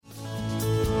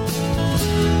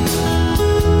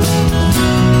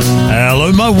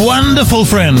Wonderful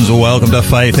friends, welcome to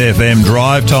Faith FM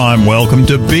Drive Time. Welcome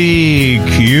to Big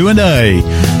Q&A.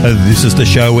 This is the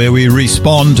show where we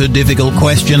respond to difficult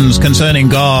questions concerning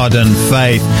God and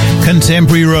faith,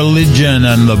 contemporary religion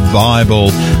and the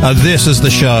Bible. This is the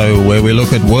show where we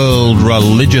look at world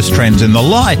religious trends in the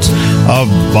light of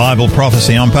Bible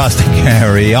prophecy. I'm Pastor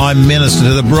Garry. I minister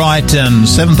to the Brighton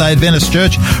Seventh-day Adventist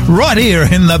Church right here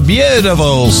in the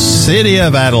beautiful city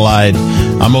of Adelaide.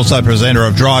 I'm also presenter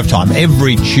of Drive Time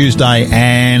every Tuesday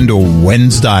and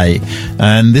Wednesday.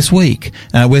 And this week,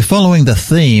 we're following the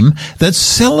theme that's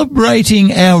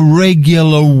celebrating our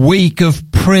regular week of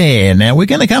prayer. Now, we're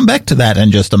going to come back to that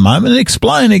in just a moment and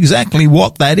explain exactly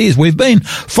what that is. We've been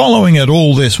following it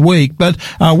all this week, but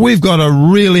we've got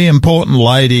a really important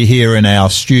lady here in our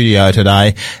studio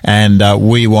today, and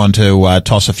we want to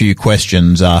toss a few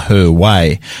questions her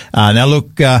way. Now,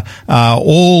 look,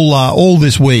 all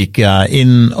this week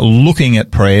in looking at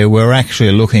prayer, we're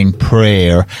actually looking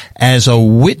prayer as a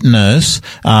witness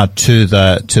to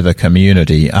the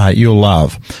community. You'll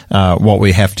love what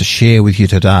we have to share with you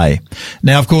today.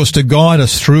 Now, of course, to guide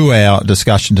us through our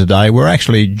discussion today, we're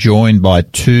actually joined by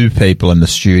two people in the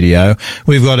studio.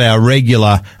 We've got our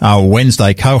regular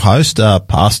Wednesday co-host,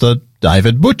 Pastor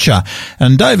David Butcher.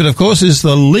 And David, of course, is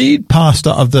the lead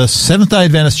pastor of the Seventh-day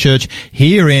Adventist Church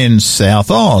here in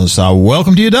South Oz.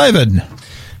 Welcome to you, David.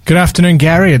 Good afternoon,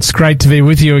 Garry. It's great to be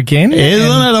with you again.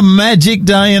 Isn't it a magic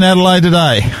day in Adelaide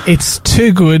today? It's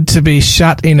too good to be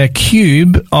shut in a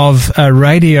cube of a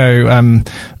radio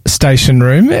station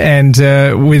room and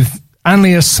with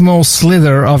only a small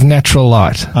slither of natural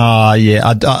light. Yeah.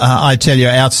 I tell you,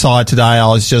 outside today,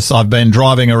 I've been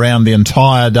driving around the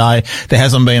entire day. There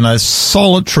hasn't been a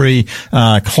solitary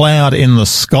cloud in the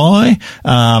sky.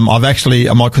 I've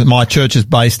actually, my church is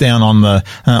based down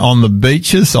on the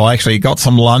beaches, so I actually got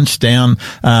some lunch down,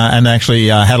 and actually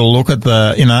had a look at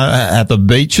the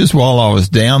beaches while I was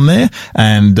down there,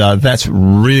 and that's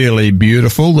really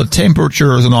beautiful. The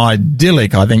temperature is an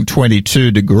idyllic, I think,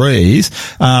 22 degrees.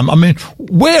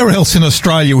 Where else in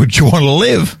Australia would you want to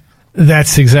live?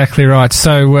 That's exactly right.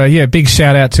 So, big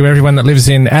shout out to everyone that lives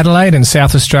in Adelaide and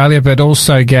South Australia, but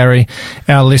also, Garry,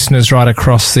 our listeners right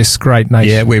across this great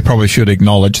nation. Yeah, we probably should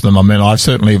acknowledge them. I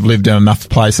certainly have lived in enough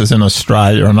places in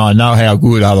Australia, and I know how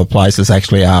good other places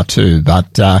actually are too.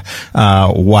 But,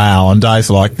 wow, on days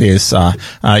like this,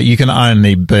 you can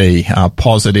only be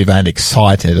positive and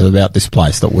excited about this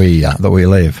place that we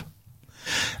live.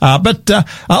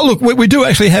 Look, we do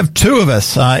actually have two of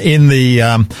us in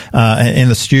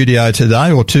the studio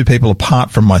today, or two people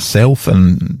apart from myself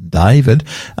and David,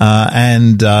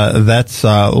 and that's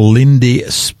Lindy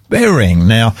Sperring.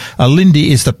 Now,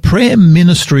 Lindy is the prayer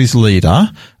ministries leader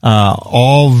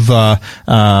for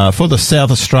the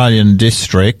South Australian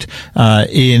district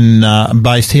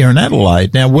based here in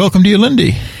Adelaide. Now, welcome to you,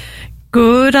 Lindy.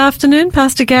 Good afternoon,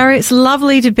 Pastor Garry. It's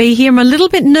lovely to be here. I'm a little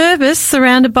bit nervous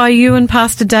surrounded by you and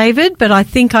Pastor David, but I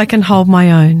think I can hold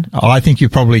my own. I think you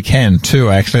probably can too,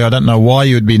 actually. I don't know why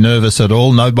you would be nervous at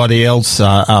all. Nobody else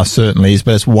certainly is,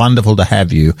 but it's wonderful to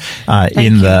have you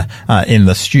in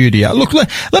the studio. Look,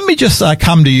 let me just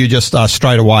come to you just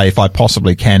straight away if I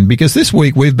possibly can, because this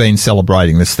week we've been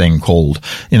celebrating this thing called,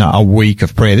 a week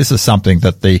of prayer. This is something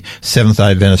that the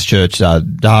Seventh-day Adventist Church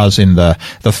does in the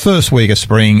first week of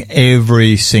spring every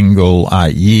single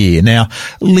year. Now,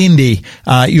 Lindy,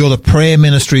 you're the prayer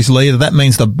ministries leader. That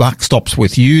means the buck stops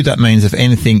with you. That means if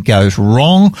anything goes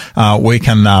wrong, we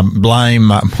can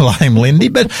blame Lindy.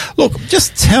 But look,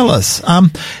 just tell us,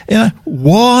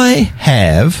 why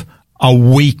have a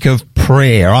week of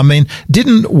prayer?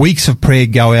 Didn't weeks of prayer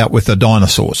go out with the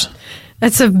dinosaurs?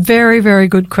 That's a very, very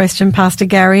good question, Pastor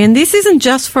Garry. And this isn't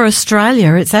just for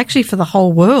Australia. It's actually for the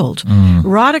whole world.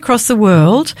 Right across the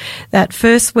world, that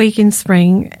first week in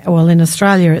spring, well, in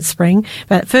Australia it's spring,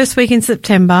 but first week in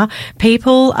September,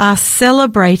 people are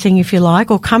celebrating, if you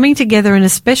like, or coming together in a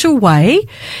special way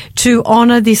to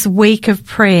honour this week of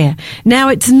prayer. Now,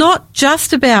 it's not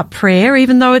just about prayer,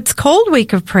 even though it's called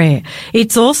Week of Prayer.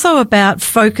 It's also about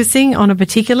focusing on a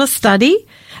particular study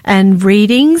and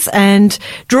readings and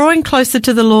drawing closer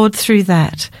to the Lord through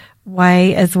that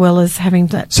way, as well as having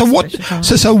that. So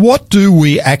what do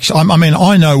we actually,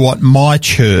 I know what my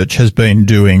church has been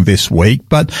doing this week,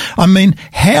 but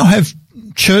how have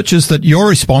churches that you're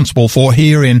responsible for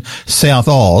here in South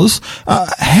Oz,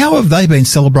 how have they been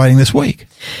celebrating this week?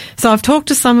 So I've talked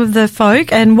to some of the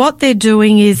folk, and what they're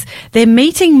doing is they're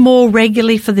meeting more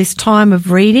regularly for this time of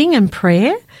reading and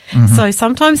prayer. Mm-hmm. So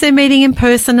sometimes they're meeting in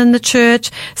person in the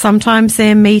church, sometimes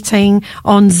they're meeting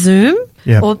on Zoom.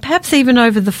 Or perhaps even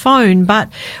over the phone.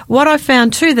 But what I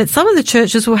found too, that some of the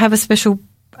churches will have a special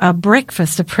a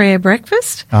breakfast, a prayer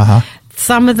breakfast. Uh-huh.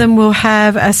 Some of them will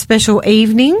have a special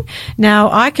evening.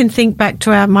 Now, I can think back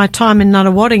to my time in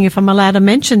Nunawading, if I'm allowed to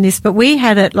mention this, but we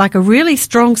had it like a really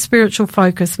strong spiritual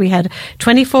focus. We had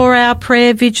 24-hour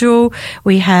prayer vigil.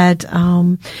 We had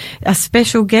a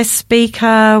special guest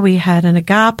speaker. We had an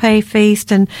agape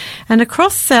feast. And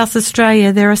across South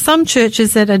Australia, there are some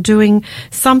churches that are doing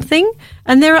something,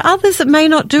 and there are others that may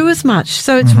not do as much.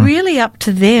 So it's really up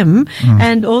to them,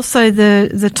 and also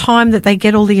the time that they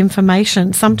get all the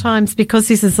information. Sometimes because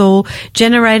this is all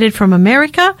generated from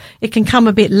America, it can come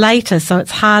a bit later, so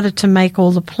it's harder to make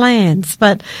all the plans.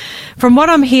 But from what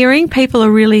I'm hearing, people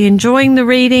are really enjoying the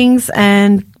readings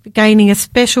and gaining a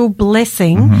special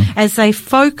blessing as they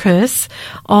focus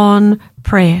on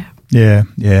prayer. Yeah,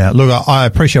 yeah. Look, I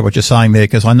appreciate what you're saying there,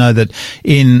 because I know that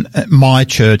in my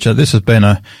church, this has been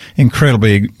a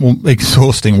incredibly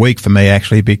exhausting week for me,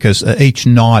 actually, because each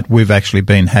night we've actually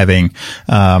been having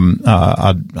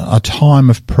a time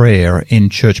of prayer in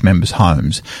church members'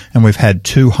 homes, and we've had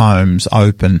 2 homes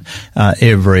open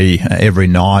every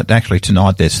night. Actually,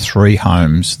 tonight there's 3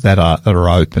 homes that are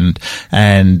opened,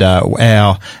 and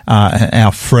our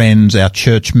friends, our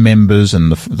church members, and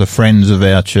the friends of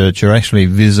our church are actually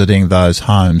visiting those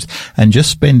homes and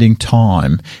just spending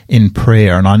time in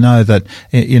prayer. And I know that,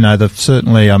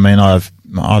 certainly, I mean, I've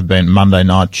been Monday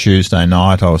night, Tuesday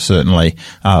night. I was certainly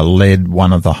led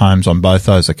one of the homes on both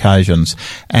those occasions,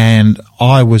 and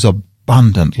I was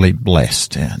abundantly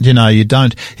blessed. You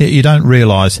don't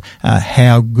realise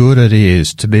how good it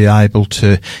is to be able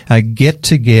to get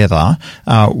together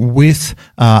with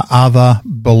other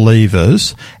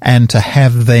believers and to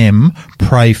have them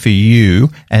pray for you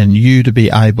and you to be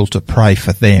able to pray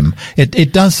for them.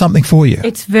 It does something for you.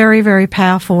 It's very, very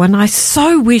powerful, and I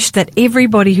so wish that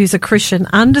everybody who's a Christian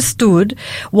understood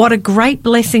what a great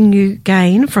blessing you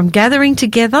gain from gathering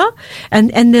together,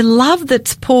 and the love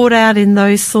that's poured out in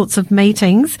those sorts of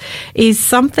meetings is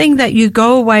something that you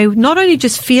go away not only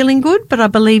just feeling good, but I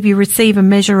believe you receive a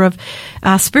measure of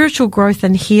spiritual growth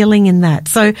and healing in that.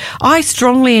 So I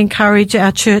strongly encourage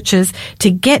our churches to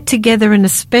get together in a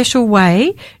special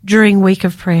way during Week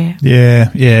of Prayer. Yeah.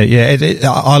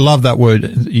 I love that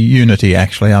word unity,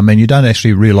 actually. I mean, you don't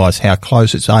actually realise how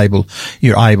close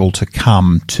you're able to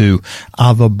come to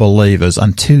other believers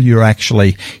until you're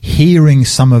actually hearing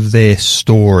some of their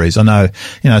stories. I know,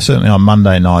 certainly on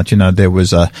Monday night, there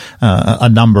was a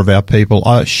number of our people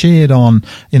shared on,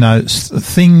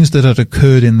 things that had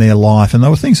occurred in their life, and they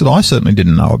were things that I certainly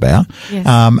didn't know about. Yes.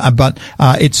 But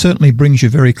it certainly brings you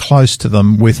very close to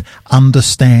them with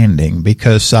understanding,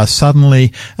 because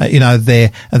suddenly,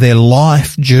 their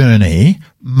life journey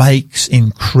makes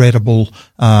incredible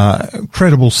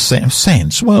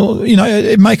sense. Well,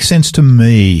 it makes sense to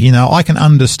me. I can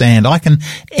understand. I can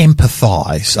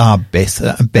empathise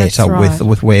better right.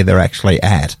 with where they're actually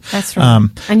at. That's right.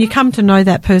 And you come to know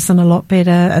that person a lot better,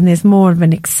 and there's more of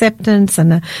an acceptance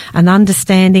and an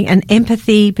understanding and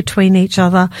empathy between each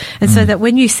other, and so that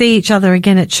when you see each other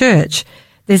again at church,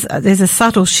 there's a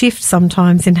subtle shift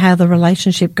sometimes in how the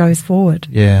relationship goes forward.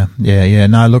 Yeah.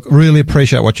 No, look, really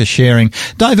appreciate what you're sharing.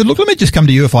 David, look, let me just come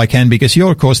to you if I can, because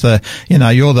you're, of course,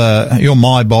 you're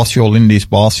my boss, you're Lindy's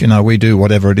boss. We do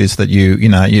whatever it is that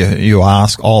you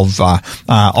ask of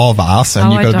us,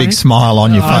 and you've got a big smile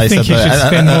on your face. I think you should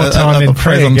spend more time in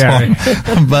prayer, Garry.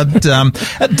 But,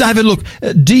 David, look,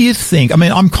 do you think,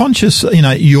 I'm conscious,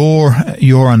 your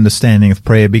understanding of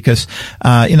prayer, because,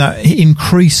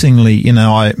 increasingly,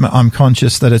 I'm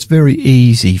conscious that it's very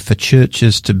easy for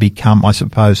churches to become, I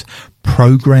suppose,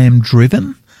 program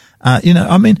driven. How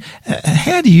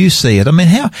do you see it?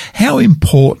 How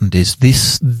important is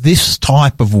this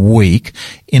type of week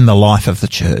in the life of the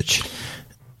church?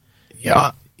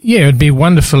 Yeah, it'd be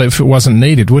wonderful if it wasn't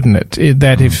needed, wouldn't it?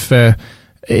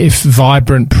 If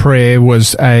vibrant prayer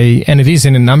was and it is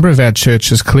in a number of our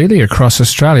churches clearly across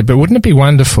Australia, but wouldn't it be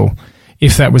wonderful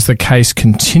if that was the case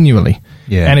continually?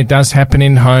 Yeah. And it does happen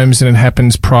in homes and it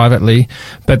happens privately,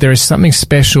 but there is something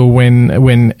special when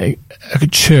a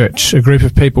church, a group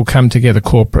of people come together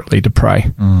corporately to pray.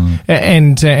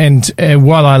 And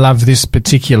while I love this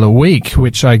particular week,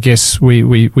 which I guess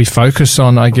we focus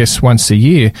on, once a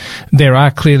year, there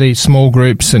are clearly small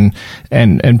groups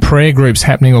and prayer groups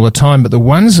happening all the time, but the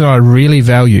ones that I really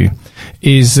value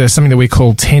is something that we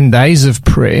call 10 days of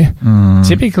prayer.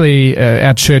 Typically,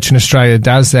 our church in Australia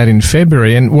does that in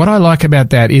February, and what I like about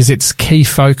that is its key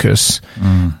focus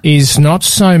is not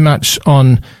so much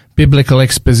on biblical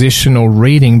exposition or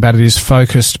reading, but it is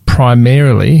focused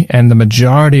primarily, and the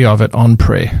majority of it, on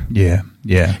prayer. Yeah.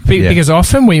 Yeah. Because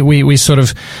often we sort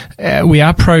of, we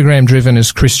are program driven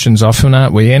as Christians often,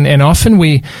 aren't we? And often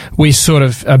we sort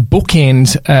of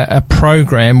bookend a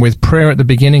program with prayer at the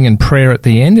beginning and prayer at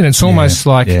the end. And it's almost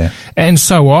like, and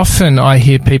so often I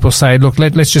hear people say, look,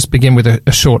 let's just begin with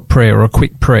a short prayer or a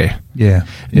quick prayer. Yeah.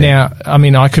 Now, I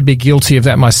mean, I could be guilty of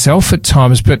that myself at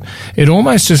times, but it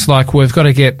almost is like we've got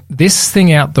to get this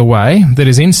thing out the way that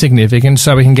is insignificant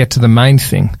so we can get to the main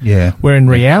thing. Yeah. Where in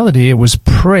reality it was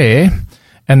prayer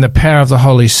and the power of the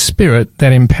Holy Spirit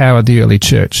that empowered the early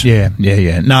church. Yeah.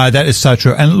 No, that is so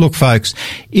true. And look, folks,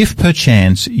 if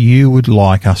perchance you would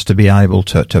like us to be able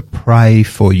to pray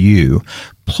for you,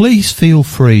 please feel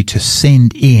free to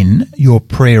send in your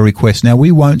prayer request. Now,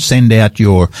 we won't send out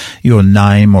your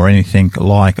name or anything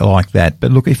like that.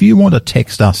 But look, if you want to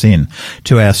text us in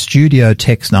to our studio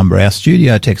text number is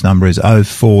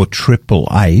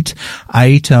 04888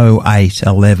 808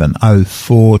 11,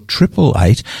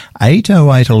 04888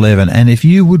 808 11. And if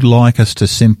you would like us to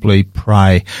simply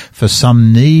pray for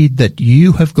some need that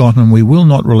you have got, and we will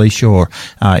not release your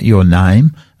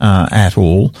name at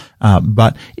all,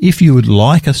 but if you would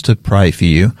like us to pray for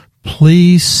you,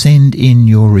 please send in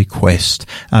your request,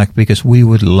 because we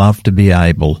would love to be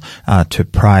able to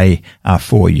pray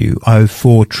for you.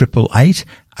 04888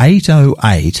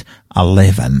 808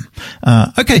 11.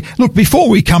 Okay, look, before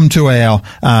we come to our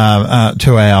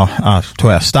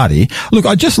study, look,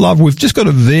 we've just got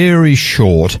a very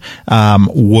short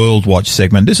World Watch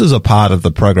segment. This is a part of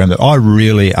the program that I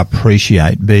really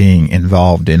appreciate being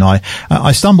involved in. I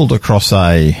stumbled across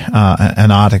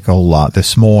an article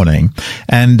this morning,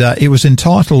 and it was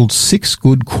entitled 6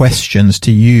 Good Questions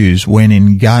to Use When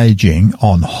Engaging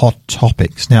on Hot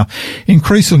Topics. Now,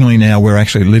 increasingly now we're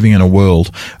actually living in a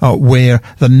world where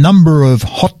the number of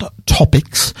hot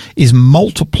topics is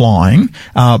multiplying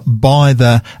by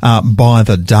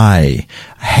the day.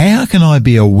 How can I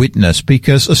be a witness?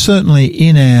 Because certainly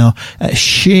in our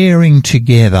sharing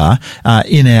together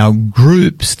in our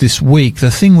groups this week,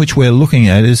 the thing which we're looking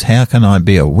at is how can I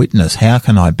be a witness? How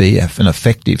can I be an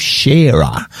effective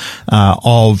sharer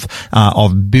of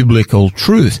biblical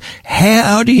truth?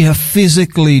 How do you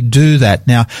physically do that?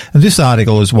 Now, this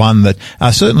article is one that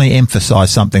certainly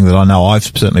emphasised something that I know I've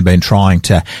certainly been trying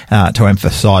to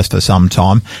emphasise for some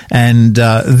time, and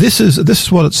this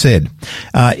is what it said.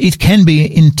 It can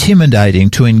be intimidating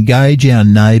to engage our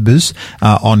neighbours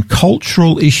on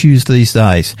cultural issues these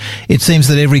days. It seems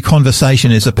that every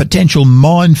conversation is a potential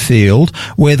minefield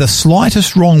where the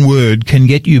slightest wrong word can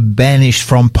get you banished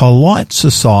from polite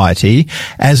society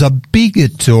as a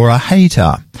bigot or a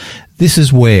hater. This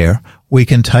is where we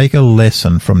can take a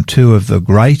lesson from 2 of the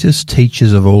greatest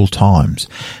teachers of all times.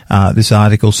 This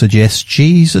article suggests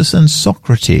Jesus and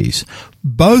Socrates.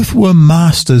 Both were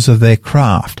masters of their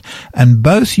craft, and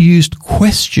both used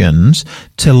questions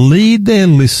to lead their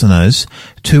listeners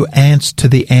to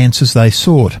the answers they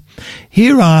sought.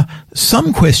 Here are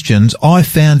some questions I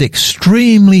found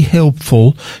extremely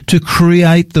helpful to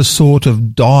create the sort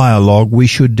of dialogue we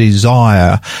should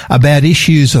desire about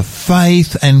issues of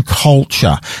faith and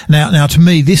culture. Now to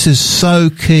me, this is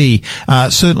so key.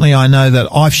 Certainly I know that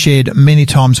I've shared many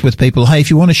times with people, hey,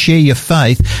 if you want to share your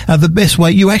faith, the best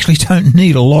way, you actually don't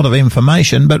need a lot of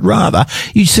information, but rather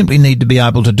you simply need to be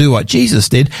able to do what Jesus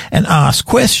did and ask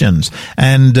questions.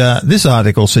 And this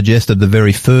article suggested the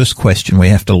very first question we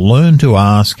have to learn to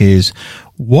ask is,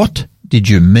 what did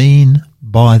you mean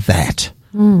by that?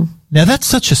 Now, that's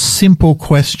such a simple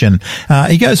question.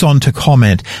 He goes on to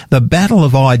comment, the battle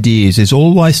of ideas is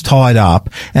always tied up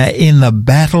in the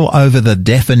battle over the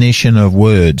definition of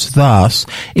words. Thus,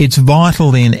 it's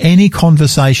vital in any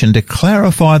conversation to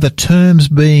clarify the terms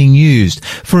being used.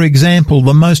 For example,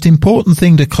 the most important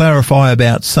thing to clarify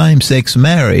about same-sex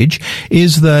marriage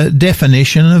is the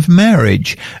definition of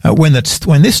marriage. When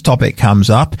this topic comes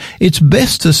up, it's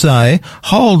best to say,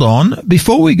 hold on,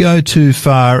 before we go too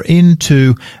far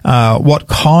into what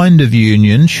kind of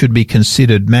union should be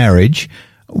considered marriage,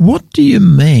 what do you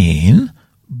mean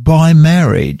by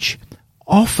marriage?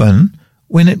 Often,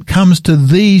 when it comes to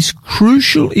these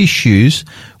crucial issues,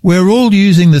 we're all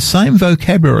using the same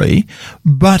vocabulary,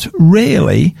 but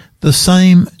rarely the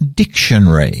same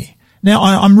dictionary. Now,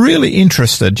 I'm really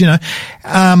interested, Lindy,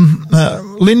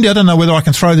 I don't know whether I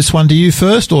can throw this one to you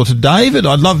first or to David.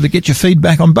 I'd love to get your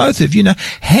feedback on both of you.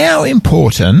 How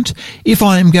important, if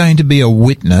I am going to be a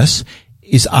witness,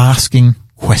 is asking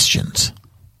questions?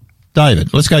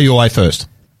 David, let's go your way first.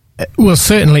 Well,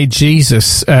 certainly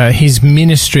Jesus, his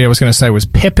ministry, I was going to say, was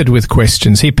peppered with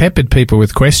questions. He peppered people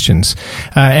with questions.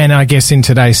 And I guess in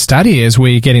today's study, as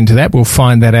we get into that, we'll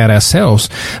find that out ourselves.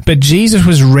 But Jesus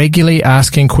was regularly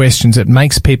asking questions. It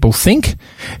makes people think.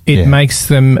 It makes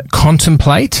them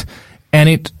contemplate. And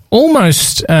it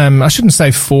almost, I shouldn't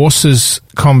say forces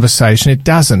conversation. It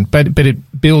doesn't, but it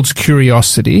builds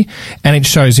curiosity and it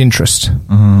shows interest.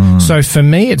 So for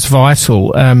me, it's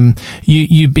vital.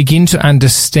 You begin to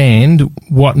understand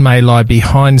what may lie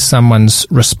behind someone's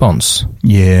response.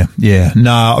 Yeah.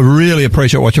 No, I really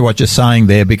appreciate what you're saying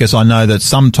there, because I know that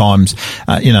sometimes,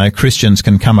 Christians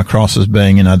can come across as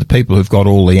being, the people who've got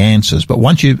all the answers. But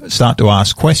once you start to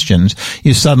ask questions,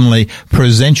 you suddenly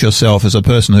present yourself as a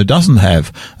person who doesn't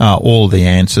have all the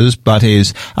answers, but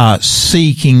is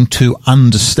seeking to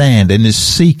understand and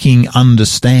is seeking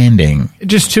understanding.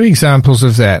 Just two examples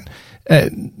of that.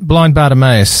 Blind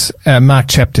Bartimaeus, Mark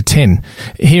chapter 10.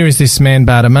 Here is this man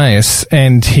Bartimaeus,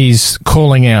 and he's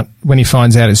calling out when he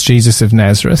finds out it's Jesus of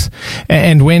Nazareth.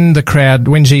 And when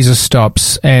Jesus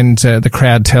stops and the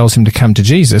crowd tells him to come to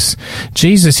Jesus,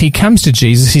 he comes to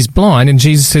Jesus, he's blind, and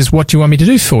Jesus says, "What do you want me to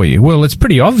do for you?" Well, it's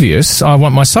pretty obvious. I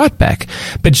want my sight back.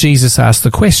 But Jesus asked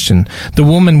the question. The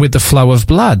woman with the flow of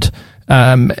blood,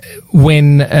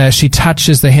 when she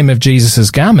touches the hem of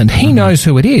Jesus' garment, he knows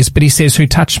who it is, but he says, "Who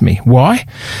touched me?" Why?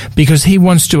 Because he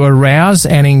wants to arouse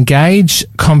and engage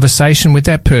conversation with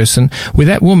that person, with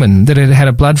that woman that had had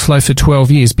a blood flow for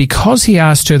 12 years, because he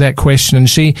asked her that question and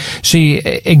she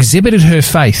exhibited her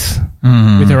faith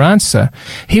with her answer.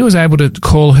 He was able to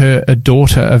call her a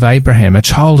daughter of Abraham, a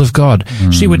child of God.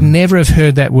 She would never have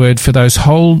heard that word for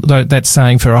that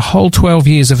saying for a whole 12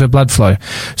 years of her blood flow.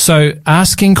 So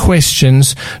asking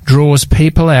questions draws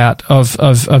people out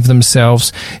of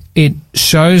themselves. It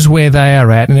shows where they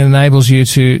are at and enables you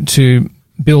to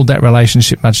build that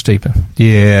relationship much deeper.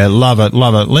 Yeah, love it.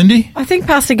 Lindy? I think,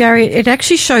 Pastor Garry, it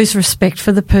actually shows respect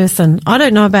for the person. I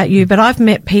don't know about you, but I've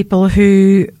met people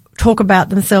who talk about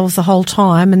themselves the whole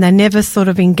time and they never sort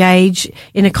of engage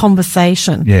in a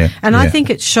conversation. I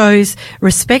think it shows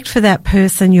respect for that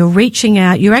person. You're reaching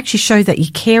out. You actually show that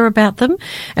you care about them.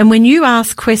 And when you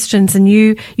ask questions and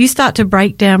you start to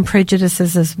break down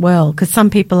prejudices as well, because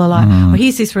some people are like, well,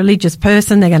 here's this religious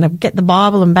person. They're going to get the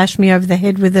Bible and bash me over the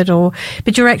head with it.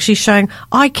 But you're actually showing,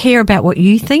 I care about what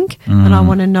you think and I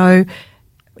want to know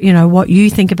what you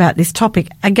think about this topic.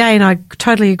 Again, I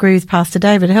totally agree with Pastor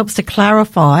David. It helps to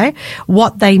clarify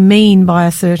what they mean by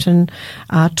a certain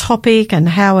topic and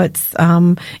how it's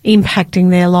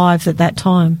impacting their lives at that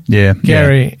time. Yeah.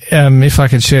 Garry, if I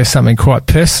could share something quite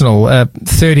personal.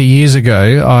 30 years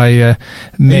ago, I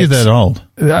met... Are you that old?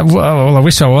 Well, I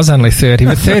wish I was only 30,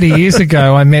 but 30 years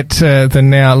ago I met the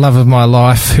now love of my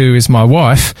life, who is my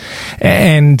wife,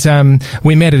 and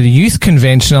we met at a youth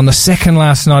convention on the second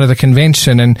last night of the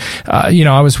convention, and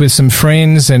I was with some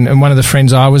friends, and one of the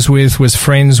friends I was with was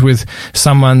friends with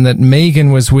someone that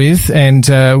Megan was with, and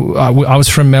I was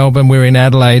from Melbourne, we were in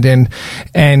Adelaide,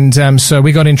 and so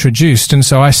we got introduced, and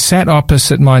so I sat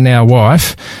opposite my now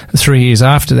wife 3 years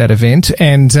after that event,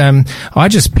 and I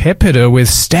just peppered her with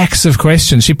stacks of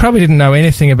questions. She probably didn't know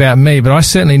anything about me, but I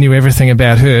certainly knew everything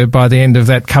about her by the end of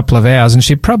that couple of hours, and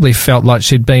she probably felt like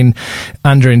she'd been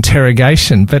under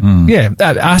interrogation. But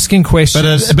asking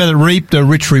questions. But it reaped a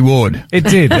rich reward. It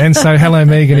did. And so hello,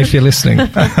 Megan, if you're listening.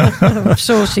 I'm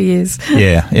sure she is.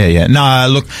 Yeah. No,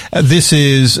 look, this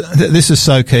is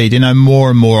so key. More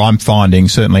and more I'm finding,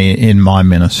 certainly in my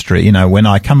ministry, when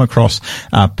I come across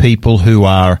people who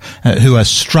are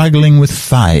struggling with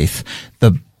faith,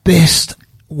 the best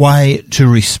way to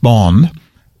respond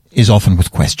is often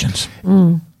with questions.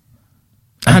 100%.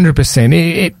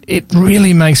 It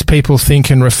really makes people think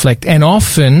and reflect, and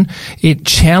often it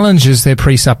challenges their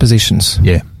presuppositions.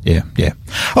 Yeah.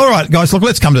 All right, guys. Look,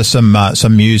 let's come to some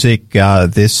music.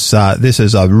 This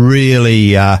is a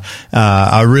really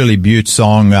beaut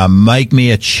song. Make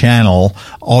me a channel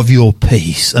of your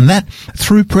peace, and that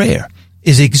through prayer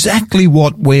is exactly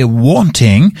what we're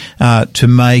wanting to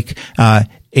make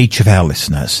each of our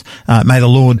listeners. May the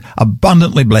Lord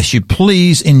abundantly bless you.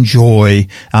 Please enjoy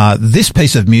this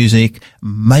piece of music.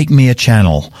 Make me a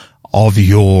channel of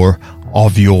your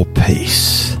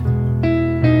peace.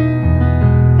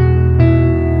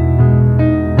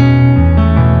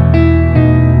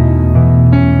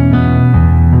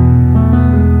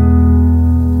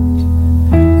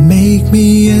 Make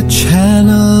me a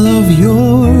channel of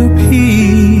your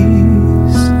peace.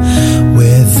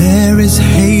 Where there is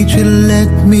hatred,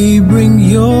 let me bring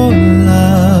your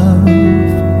love.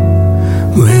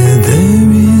 Where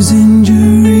there is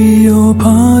injury, your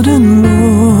pardon,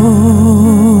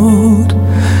 Lord.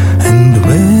 And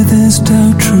where there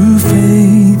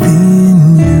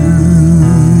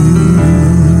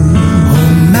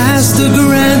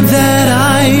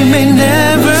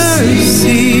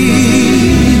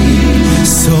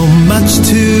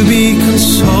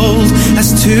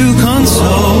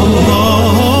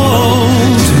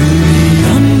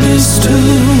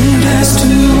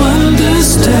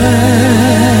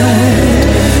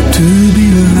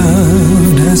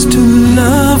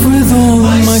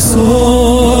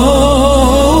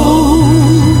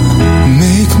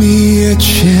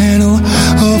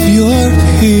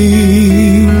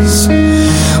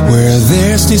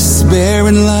despair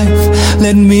in life,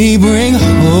 let me bring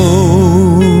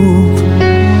hope.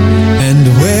 And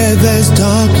where there's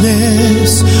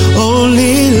darkness,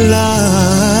 only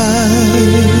light.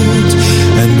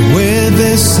 And where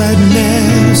there's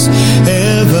sadness,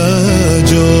 ever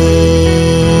joy.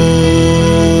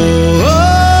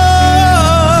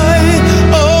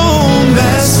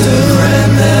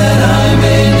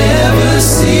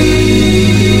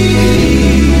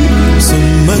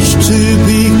 To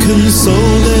be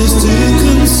consoled as to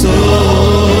console,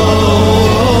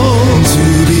 to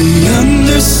be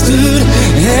understood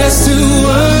as to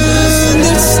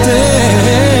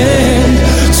understand,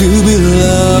 to be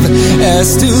loved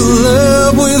as to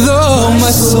love with all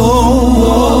my soul.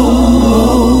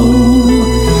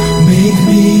 Make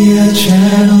me a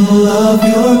channel of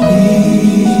your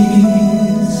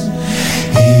peace.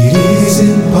 It is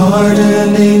in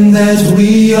pardoning that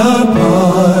we are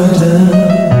pardoned,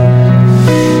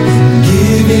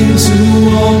 to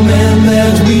all men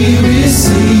that we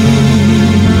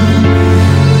receive,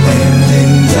 and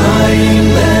in dying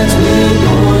that we're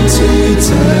born to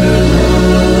eternal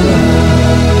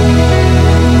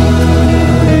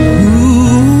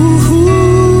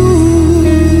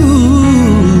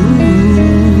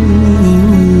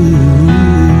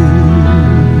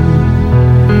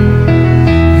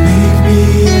Make me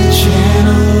a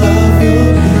channel of your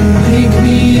peace. Make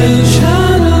me a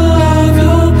channel of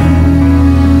your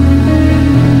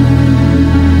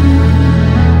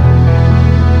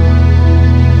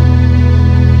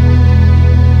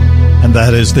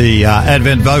That is the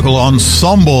Advent Vocal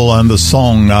Ensemble and the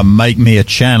song Make Me a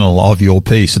Channel of Your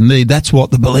Peace. Indeed, that's what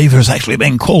the believer has actually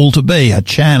been called to be, a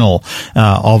channel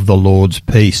of the Lord's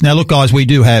peace. Now, look, guys, we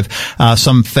do have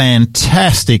some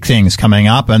fantastic things coming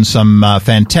up and some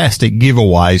fantastic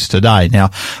giveaways today.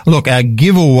 Now, look, our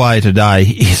giveaway today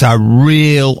is a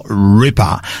real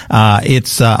ripper.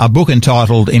 It's a book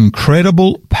entitled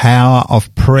Incredible Power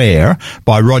of Prayer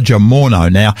by Roger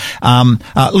Morneau. Now,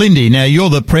 Lindy, now you're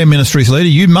the prayer ministry's leader.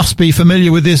 You must be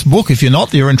familiar with this book. If you're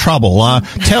not, you're in trouble. Are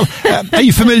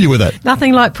you familiar with it?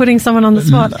 Nothing like putting someone on the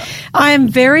spot. I am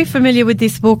very familiar with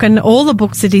this book and all the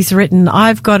books that he's written.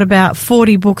 I've got about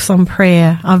 40 books on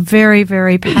prayer. I'm very,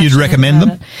 very passionate. You'd recommend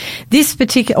them?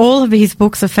 All of his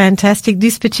books are fantastic.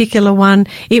 This particular one,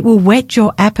 it will whet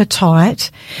your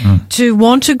appetite to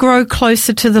want to grow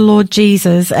closer to the Lord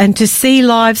Jesus and to see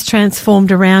lives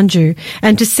transformed around you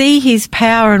and to see his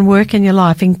power and work in your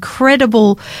life.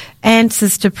 Incredible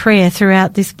answers to prayer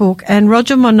throughout this book. And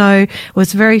Roger Morneau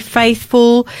was very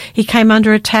faithful. He came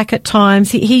under attack at times.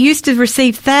 He used to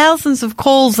receive thousands of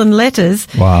calls and letters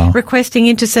requesting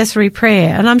intercessory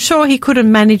prayer. And I'm sure he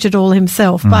couldn't manage it all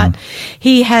himself, but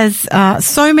he has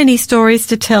so many stories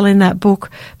to tell in that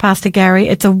book, Pastor Garry.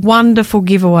 It's a wonderful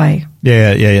giveaway.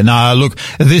 Yeah. No, look,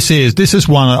 this is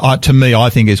one, to me, I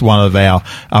think is one of our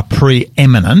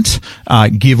preeminent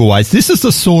giveaways. This is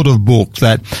the sort of book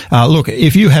that, look,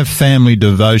 if you have family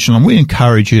devotional, and we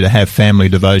encourage you to have family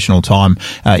devotional time,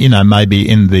 maybe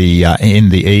in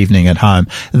the evening at home.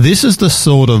 This is the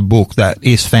sort of book that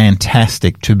is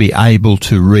fantastic to be able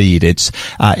to read. It's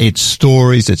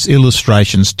stories, it's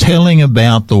illustrations telling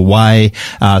about the way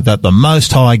that the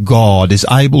Most High God is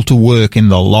able to work in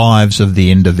the lives of the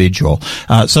individual.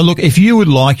 So look, if you would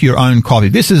like your own copy,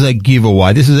 this is a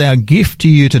giveaway. This is our gift to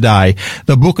you today.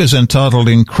 The book is entitled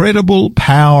Incredible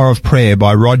Power of Prayer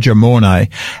by Roger Morneau.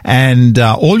 And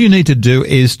all you need to do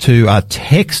is to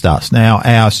text us. Now,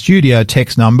 our studio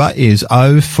text number is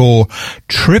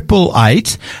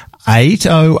 048888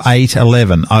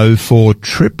 80811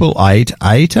 0488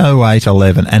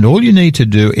 80811, and all you need to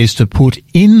do is to put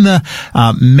in the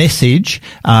message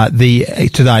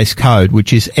today's code,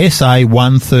 which is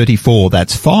SA134.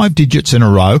 That's 5 digits in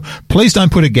a row. Please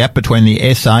don't put a gap between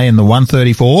the SA and the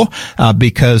 134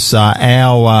 because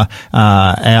our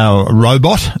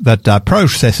robot that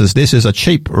processes this is a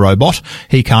cheap robot.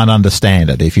 He can't understand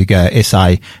it if you go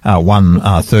SA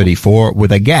 134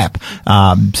 with a gap.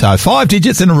 So 5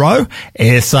 digits in a row,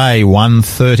 SA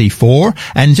 134,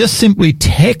 and just simply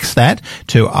text that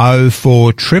to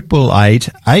 0488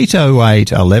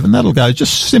 80811. That'll go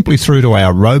just simply through to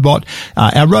our robot.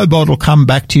 Our robot will come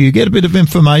back to you, get a bit of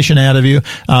information out of you,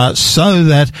 so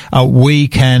that we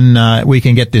can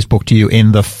get this book to you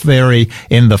in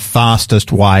the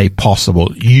fastest way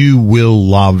possible. You will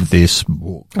love this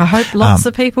book. I hope lots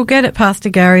of people get it, Pastor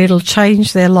Garry. It'll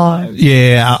change their lives.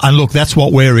 Yeah, and look, that's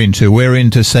what we're into. We're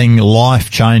into seeing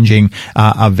life change life-changing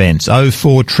events.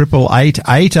 0488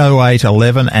 808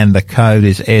 11, and the code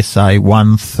is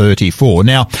SA134.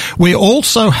 Now, we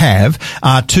also have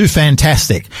two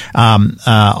fantastic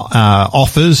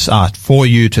offers for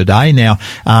you today. Now,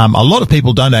 a lot of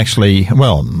people don't actually,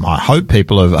 well, I hope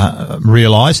people have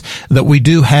realised that we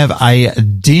do have a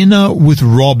dinner with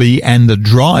Robbie and the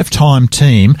Drive Time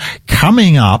team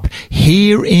coming up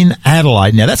here in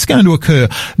Adelaide. Now, that's going to occur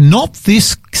not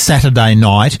this Saturday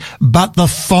night, but the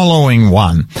following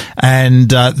one. And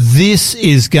this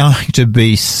is going to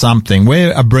be something.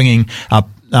 We're bringing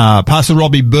Pastor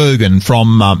Robbie Bergen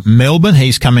from Melbourne.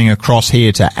 He's coming across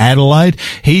here to Adelaide.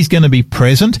 He's going to be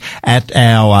present at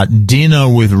our Dinner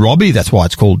with Robbie. That's why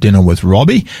it's called Dinner with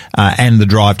Robbie, and the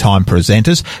Drive Time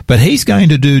presenters. But he's going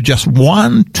to do just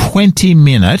one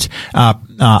 20-minute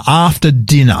after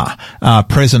dinner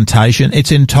presentation.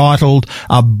 It's entitled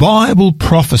A Bible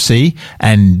Prophecy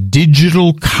and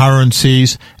Digital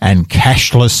Currencies and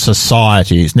Cashless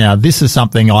Societies. Now, this is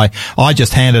something I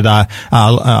just handed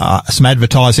some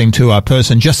advertising to a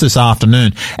person just this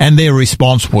afternoon, and their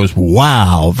response was,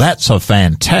 wow, that's a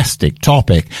fantastic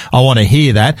topic. I want to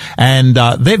hear that. And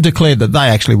they've declared that they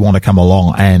actually want to come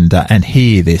along and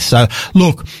hear this. So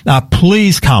look,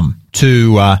 please come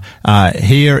to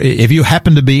here, if you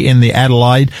happen to be in the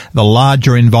Adelaide, the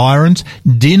larger environs,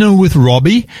 Dinner with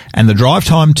Robbie and the Drive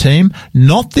Time team,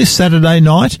 not this Saturday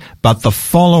night, but the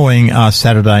following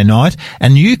Saturday night.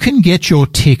 And you can get your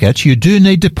tickets. You do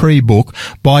need to pre-book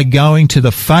by going to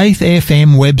the Faith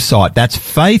FM website. That's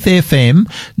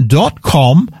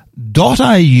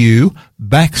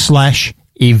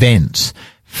faithfm.com.au/events.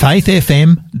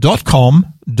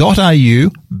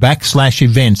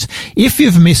 faithfm.com.au/events. If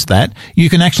you've missed that, you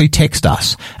can actually text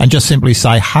us and just simply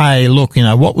say, hey, look,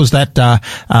 what was that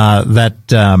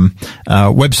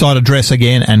website address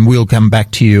again? And we'll come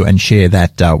back to you and share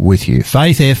that with you.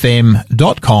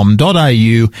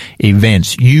 faithfm.com.au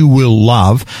events. You will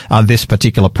love this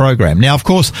particular program. Now, of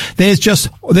course,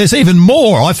 there's even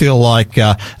more. I feel like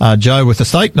Joe with the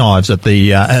steak knives at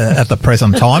the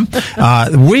present time.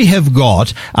 We have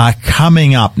got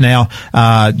coming up now,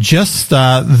 just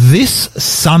this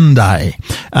Sunday.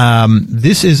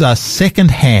 This is a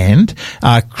second-hand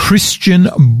Christian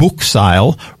book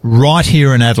sale right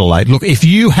here in Adelaide. Look, if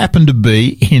you happen to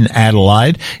be in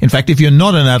Adelaide, in fact, if you're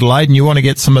not in Adelaide and you want to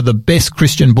get some of the best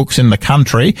Christian books in the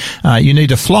country, you need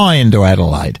to fly into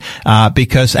Adelaide,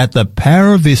 because at the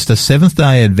Paravista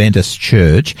Seventh-day Adventist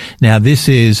Church, now this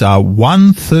is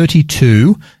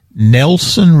 132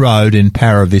 Nelson Road in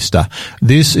Paravista.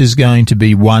 This is going to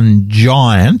be one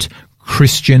giant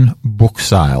Christian book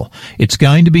sale. It's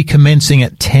going to be commencing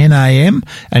at 10 a.m.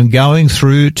 and going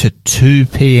through to 2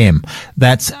 p.m.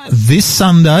 That's this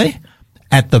Sunday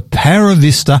at the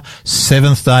Paravista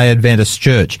Seventh-day Adventist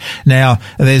Church. Now,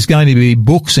 there's going to be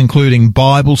books including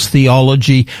Bible's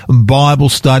theology, Bible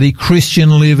study,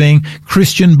 Christian living,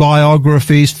 Christian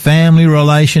biographies, family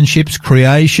relationships,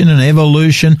 creation and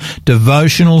evolution,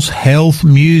 devotionals, health,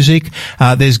 music.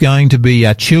 There's going to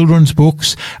be children's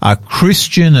books,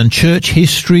 Christian and church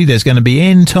history. There's going to be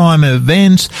end-time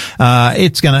events.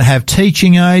 It's going to have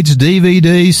teaching aids,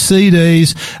 DVDs,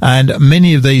 CDs, and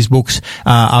many of these books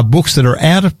are books that are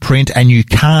out of print and you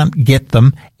can't get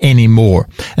them anymore.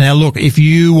 Now look, if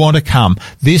you want to come,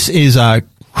 this is a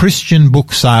Christian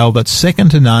book sale that's second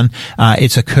to none.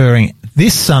 It's occurring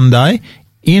this Sunday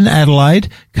in Adelaide,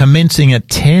 commencing at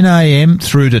 10 a.m.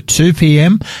 through to 2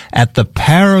 p.m. at the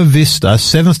Paravista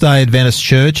Seventh-day Adventist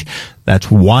Church.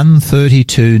 That's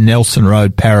 132 Nelson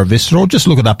Road, Paravista, or just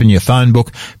look it up in your phone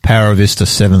book, Paravista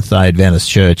Seventh-day Adventist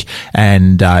Church,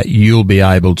 and you'll be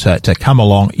able to come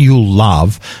along. You'll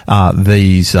love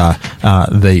these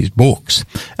books.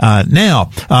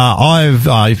 Now,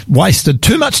 I've wasted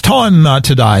too much time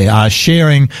today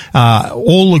sharing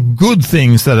all the good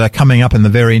things that are coming up in the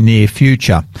very near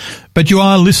future. But you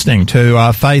are listening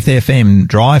to Faith FM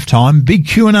Drive Time, Big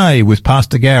Q&A with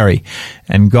Pastor Garry.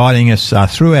 And guiding us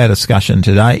through our discussion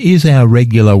today is our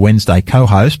regular Wednesday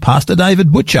co-host, Pastor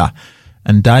David Butcher.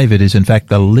 And David is, in fact,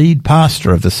 the lead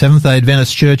pastor of the Seventh-day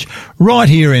Adventist Church right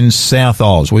here in South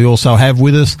Oz. We also have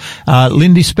with us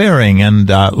Lindy Sperring, and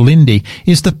Lindy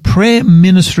is the prayer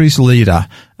ministries leader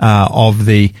of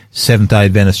the Seventh-day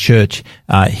Adventist Church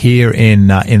here in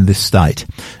this state.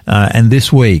 And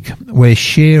this week, we're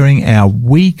sharing our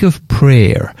week of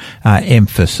prayer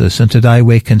emphasis, and today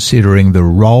we're considering the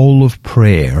role of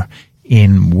prayer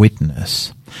in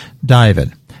witness.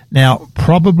 David, now,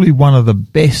 probably one of the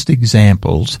best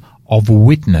examples of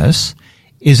witness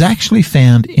is actually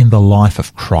found in the life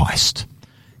of Christ.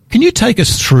 Can you take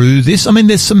us through this? I mean,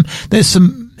 there's some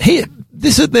here.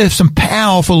 there's some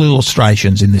powerful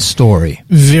illustrations in this story.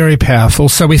 Very powerful.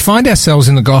 So we find ourselves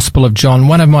in the Gospel of John,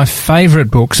 one of my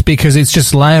favourite books, because it's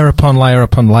just layer upon layer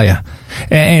upon layer.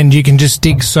 And you can just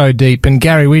dig so deep. And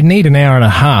Gary, we need an hour and a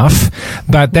half,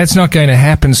 but that's not going to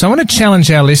happen. So I want to challenge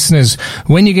our listeners,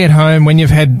 when you get home, when you've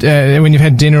had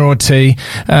dinner or tea,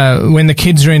 when the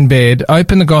kids are in bed,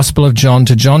 open the Gospel of John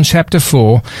to John chapter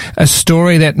 4, a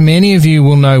story that many of you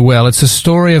will know well. It's a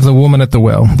story of the woman at the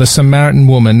well, the Samaritan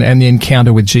woman, and the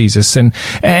encounter with Jesus. And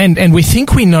we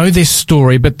think we know this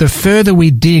story, but the further we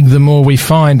dig, the more we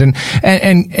find.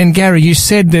 And Gary, you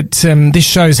said that this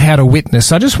shows how to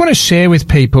witness. I just want to share with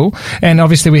people, and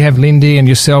obviously we have Lindy and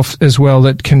yourself as well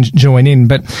that can join in,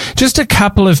 but just a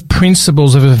couple of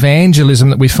principles of evangelism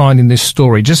that we find in this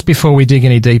story, just before we dig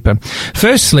any deeper.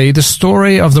 Firstly, the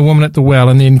story of the woman at the well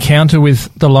and the encounter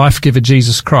with the life-giver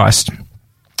Jesus Christ.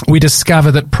 We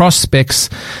discover that prospects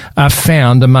are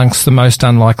found amongst the most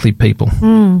unlikely people.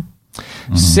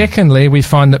 Secondly, we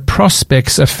find that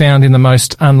prospects are found in the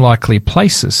most unlikely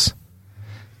places.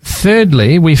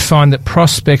 Thirdly, we find that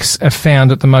prospects are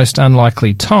found at the most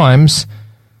unlikely times.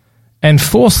 And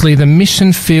fourthly, the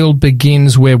mission field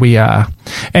begins where we are.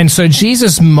 And so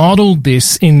Jesus modeled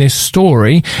this in this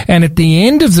story. And at the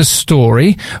end of the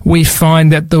story, we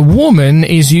find that the woman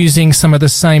is using some of the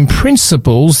same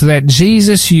principles that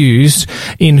Jesus used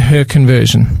in her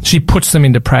conversion. She puts them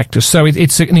into practice. So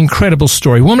it's an incredible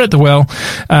story. Woman at the well,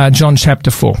 John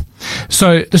chapter 4.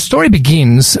 So the story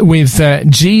begins with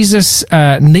Jesus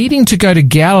needing to go to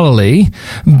Galilee,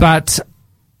 but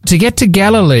to get to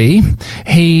Galilee,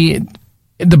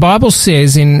 the Bible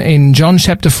says in John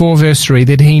chapter 4 verse 3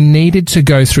 that he needed to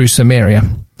go through Samaria.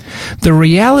 The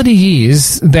reality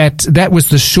is that was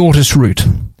the shortest route.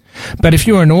 But if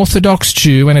you're an Orthodox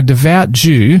Jew and a devout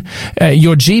Jew,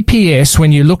 your GPS,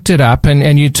 when you looked it up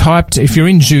and you typed, if you're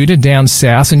in Judah down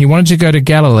south and you wanted to go to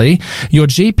Galilee, your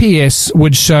GPS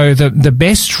would show that the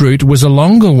best route was a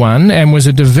longer one and was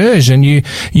a diversion. You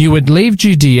would leave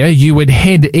Judea, you would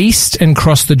head east and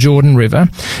cross the Jordan River.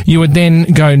 You would then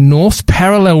go north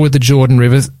parallel with the Jordan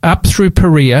River up through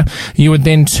Perea. You would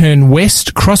then turn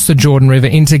west, cross the Jordan River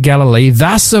into Galilee,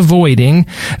 thus avoiding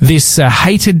this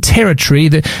hated territory,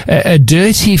 a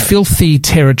dirty, filthy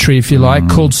territory, if you like,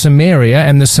 called Samaria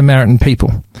and the Samaritan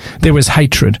people. There was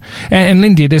hatred. And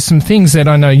Lindy, there's some things that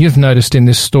I know you've noticed in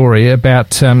this story about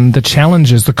the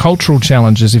challenges, the cultural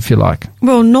challenges, if you like.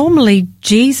 Well, normally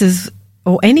Jesus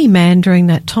or any man during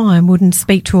that time wouldn't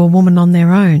speak to a woman on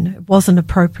their own. It wasn't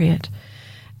appropriate.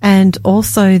 And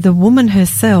also the woman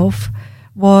herself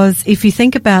was, if you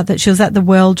think about that, she was at the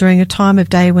well during a time of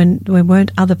day when there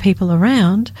weren't other people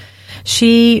around.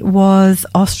 She was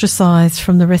ostracized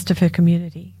from the rest of her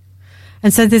community.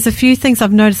 And so there's a few things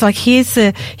I've noticed, like here's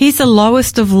the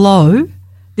lowest of low,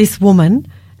 this woman,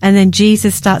 and then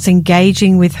Jesus starts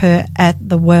engaging with her at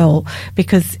the well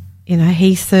because,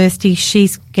 he's thirsty,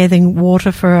 she's getting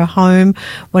water for her home,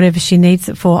 whatever she needs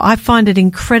it for. I find it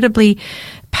incredibly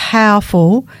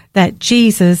powerful that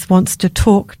Jesus wants to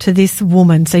talk to this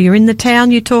woman. So you're in the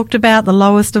town you talked about, the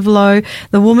lowest of low.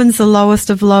 The woman's the lowest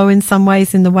of low in some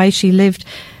ways in the way she lived.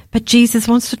 But Jesus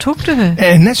wants to talk to her.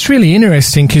 And that's really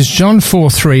interesting because John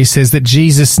 4:3 says that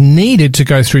Jesus needed to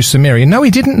go through Samaria. No, he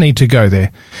didn't need to go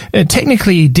there.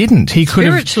 Technically, he didn't. He could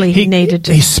spiritually, he needed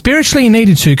to. Spiritually, he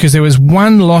needed to because there was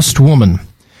one lost woman.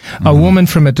 A woman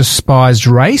from a despised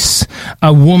race,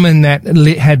 a woman that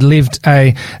had lived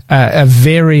a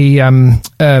very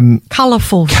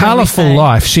colourful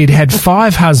life. She'd had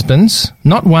 5 husbands,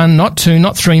 not 1, not 2,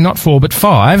 not 3, not 4, but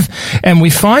 5. And we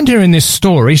find her in this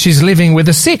story. She's living with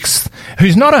a 6th,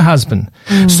 who's not a husband.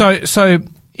 So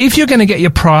if you're going to get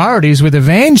your priorities with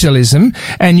evangelism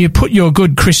and you put your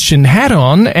good Christian hat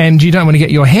on and you don't want to get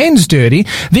your hands dirty,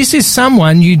 this is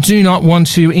someone you do not want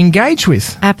to engage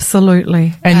with.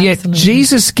 Absolutely. And yet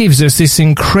Jesus gives us this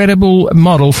incredible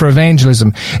model for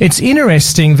evangelism. It's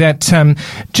interesting that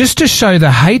just to show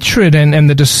the hatred and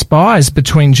the despise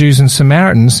between Jews and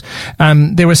Samaritans,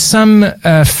 there were some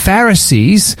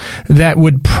Pharisees that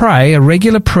would pray a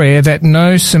regular prayer that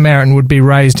no Samaritan would be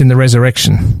raised in the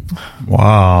resurrection.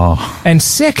 Wow. And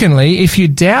secondly, if you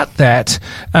doubt that,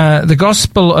 the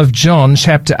Gospel of John,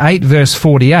 chapter 8, verse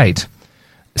 48,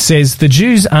 says, the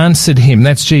Jews answered him,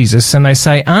 that's Jesus, and they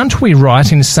say, aren't we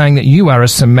right in saying that you are a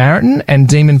Samaritan and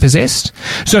demon-possessed?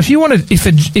 So if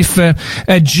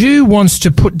a Jew wants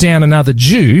to put down another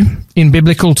Jew in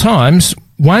biblical times,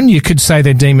 one, you could say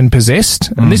they're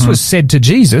demon-possessed, and this was said to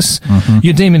Jesus,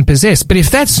 you're demon-possessed. But if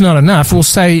that's not enough, we'll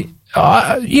say,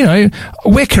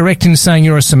 we're correct in saying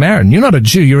you're a Samaritan. You're not a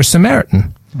Jew, you're a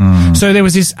Samaritan. So there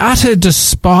was this utter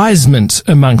despisement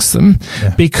amongst them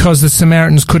because the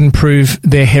Samaritans couldn't prove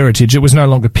their heritage. It was no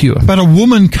longer pure. But a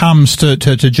woman comes to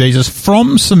Jesus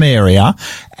from Samaria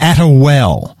at a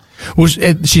well. Well,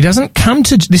 she doesn't come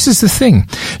to, this is the thing,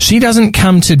 she doesn't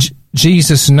come to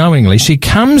Jesus knowingly. She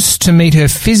comes to meet her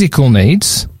physical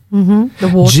needs.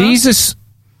 The water. Jesus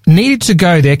needed to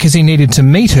go there because he needed to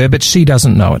meet her, but she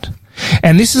doesn't know it.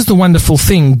 And this is the wonderful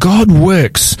thing. God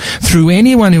works through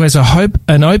anyone who has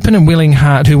an open and willing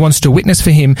heart who wants to witness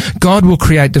for him. God will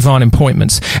create divine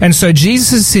appointments. And so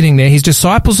Jesus is sitting there. His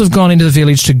disciples have gone into the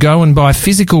village to go and buy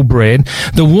physical bread.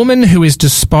 The woman who is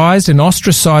despised and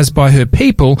ostracized by her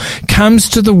people comes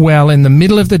to the well in the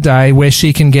middle of the day where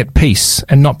she can get peace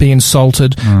and not be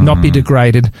insulted, not be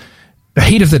degraded. The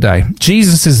heat of the day.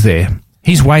 Jesus is there.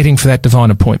 He's waiting for that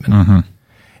divine appointment.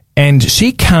 And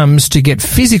she comes to get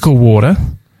physical water.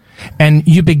 And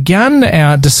you began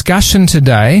our discussion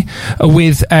today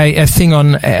with a thing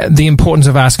on the importance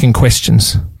of asking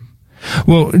questions.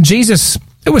 Well, Jesus,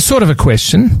 it was sort of a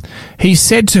question. He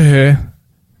said to her,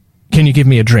 "Can you give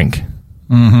me a drink?"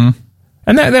 And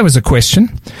that was a question.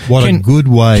 What a good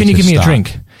way Can you to give me a start.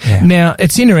 drink? Yeah. Now,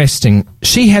 it's interesting.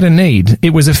 She had a need.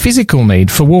 It was a physical need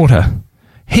for water.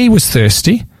 He was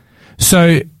thirsty.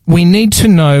 So we need to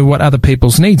know what other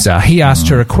people's needs are. He asked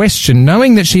her a question,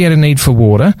 knowing that she had a need for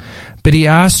water, but he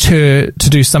asked her to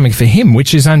do something for him,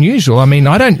 which is unusual. I mean,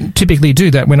 I don't typically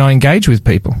do that when I engage with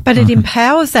people. But it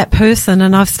empowers that person,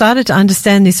 and I've started to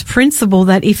understand this principle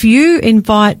that if you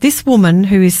invite this woman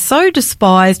who is so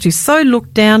despised, who's so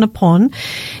looked down upon,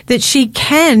 that she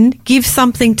can give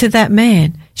something to that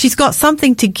man. She's got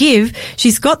something to give.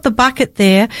 She's got the bucket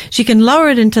there. She can lower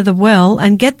it into the well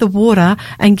and get the water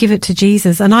and give it to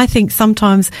Jesus. And I think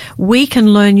sometimes we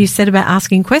can learn, you said about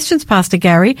asking questions, Pastor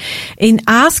Garry, in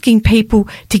asking people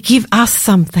to give us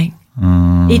something.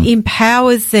 It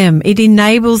empowers them. It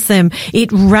enables them. It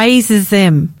raises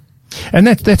them. And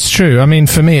that's true. I mean,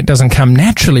 for me, it doesn't come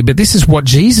naturally, but this is what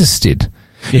Jesus did.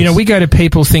 Yes. You know, we go to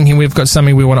people thinking we've got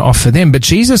something we want to offer them, but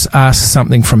Jesus asks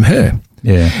something from her.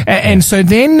 And so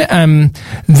then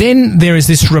there is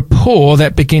this rapport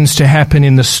that begins to happen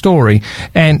in the story.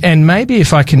 And maybe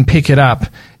if I can pick it up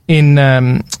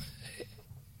in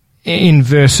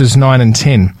verses 9 and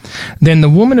 10. Then the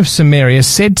woman of Samaria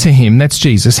said to him, that's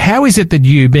Jesus, "How is it that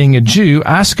you, being a Jew,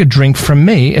 ask a drink from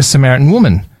me, a Samaritan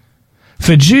woman?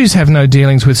 For Jews have no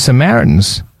dealings with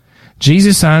Samaritans."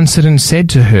 Jesus answered and said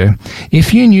to her,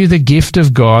 "If you knew the gift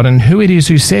of God and who it is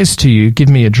who says to you, 'Give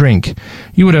me a drink,'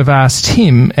 you would have asked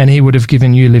him and he would have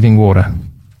given you living water."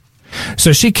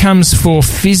 So she comes for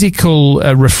physical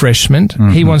refreshment.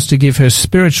 He wants to give her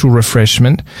spiritual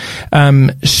refreshment.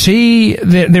 There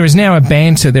is now a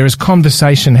banter. There is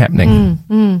conversation happening.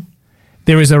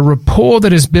 There is a rapport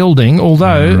that is building,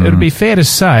 although it would be fair to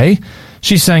say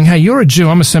she's saying, "Hey, you're a Jew,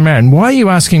 I'm a Samaritan. Why are you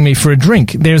asking me for a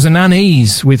drink?" There's an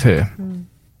unease with her.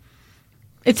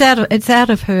 It's out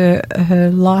of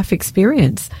her life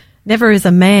experience. Never is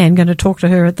a man going to talk to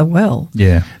her at the well.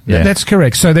 Yeah. That's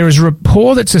correct. So there is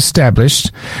rapport that's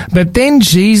established, but then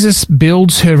Jesus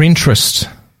builds her interest.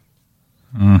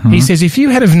 He says, if you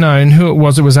had have known who it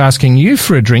was asking you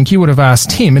for a drink, you would have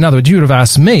asked him. In other words, you would have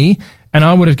asked me, and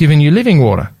I would have given you living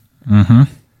water.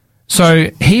 So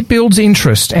he builds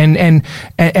interest, and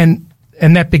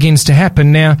that begins to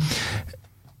happen. Now,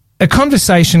 a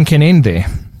conversation can end there,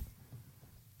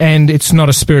 and it's not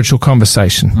a spiritual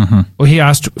conversation. Well, he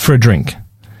asked for a drink.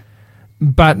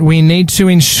 But we need to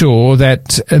ensure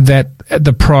that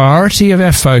the priority of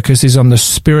our focus is on the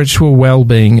spiritual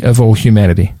well-being of all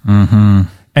humanity.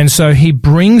 And so he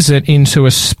brings it into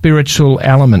a spiritual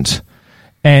element.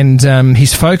 And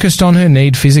he's focused on her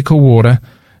need, physical water,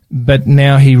 but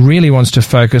now he really wants to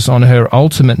focus on her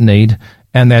ultimate need,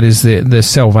 and that is the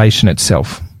salvation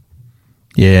itself.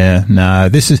 Yeah, no,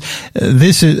 this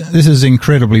is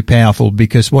incredibly powerful,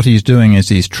 because what he's doing is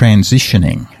he's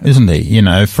transitioning, isn't he? You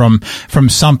know, from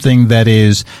something that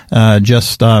is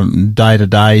just day to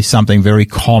day, something very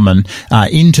common,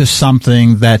 into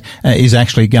something that is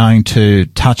actually going to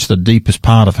touch the deepest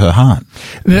part of her heart.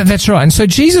 That's right. And so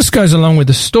Jesus goes along with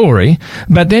the story,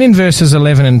 but then in verses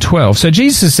 11 and 12, so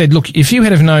Jesus said, "Look, if you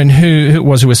had have known who it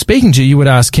was who was speaking to you, you would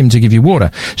ask him to give you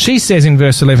water." She says in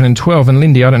verse 11 and 12, and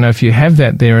Lindy, I don't know if you have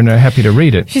that there and are happy to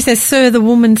read it. She says, "Sir, the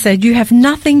woman said, 'You have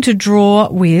nothing to draw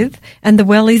with, and the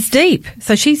well is deep.'"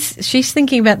 So she's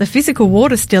thinking about the physical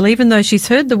water still, even though she's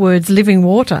heard the words living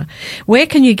water. "Where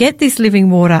can you get this living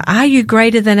water? Are you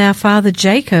greater than our father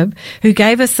Jacob, who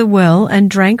gave us the well and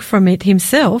drank from it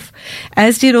himself,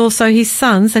 as did also his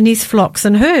sons and his flocks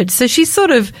and herds?" So she's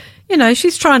sort of, you know,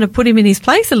 she's trying to put him in his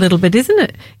place a little bit,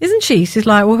 isn't she? She's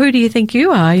like, well, who do you think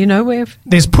you are? You know,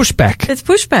 there's pushback. There's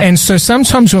pushback. And so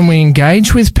sometimes when we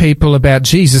engage with people about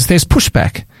Jesus, there's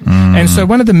pushback. And so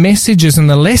one of the messages and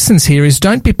the lessons here is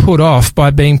don't be put off by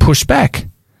being pushed back.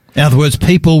 In other words,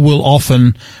 people will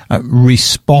often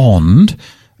respond,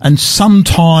 and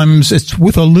sometimes it's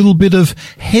with a little bit of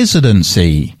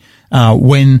hesitancy.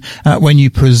 When you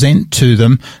present to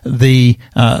them the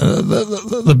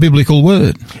biblical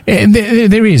word.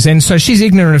 There is. And so she's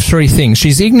ignorant of three things.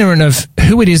 She's ignorant of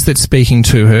who it is that's speaking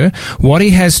to her, what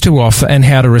he has to offer, and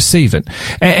how to receive it.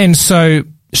 And so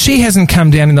she hasn't come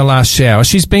down in the last shower.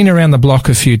 She's been around the block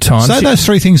a few times. Say those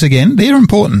three things again. They're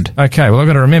important. Okay, well, I've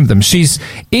got to remember them. She's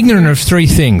ignorant of three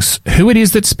things. Who it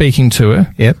is that's speaking to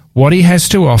her, yep, what he has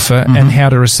to offer, and how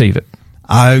to receive it.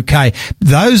 Okay.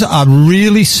 Those are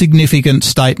really significant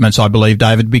statements, I believe,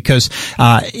 David, because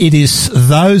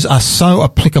those are so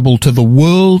applicable to the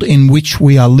world in which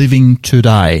we are living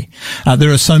today.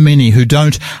 There are so many who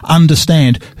don't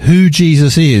understand who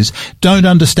Jesus is, don't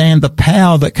understand the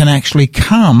power that can actually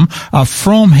come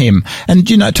from him. And,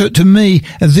 you know, to me,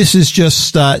 this is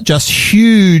just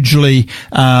hugely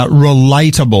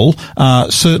relatable,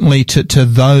 certainly to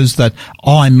those that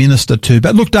I minister to.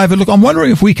 But look, David, I'm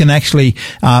wondering if we can actually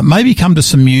maybe come to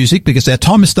some music, because our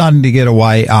time is starting to get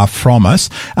away from us.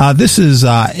 This is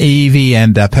Evie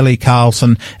and Pelly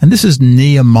Carlson, and this is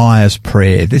Nehemiah's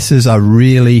Prayer. This is a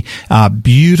really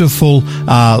beautiful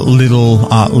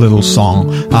little song.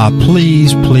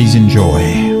 Please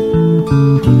enjoy.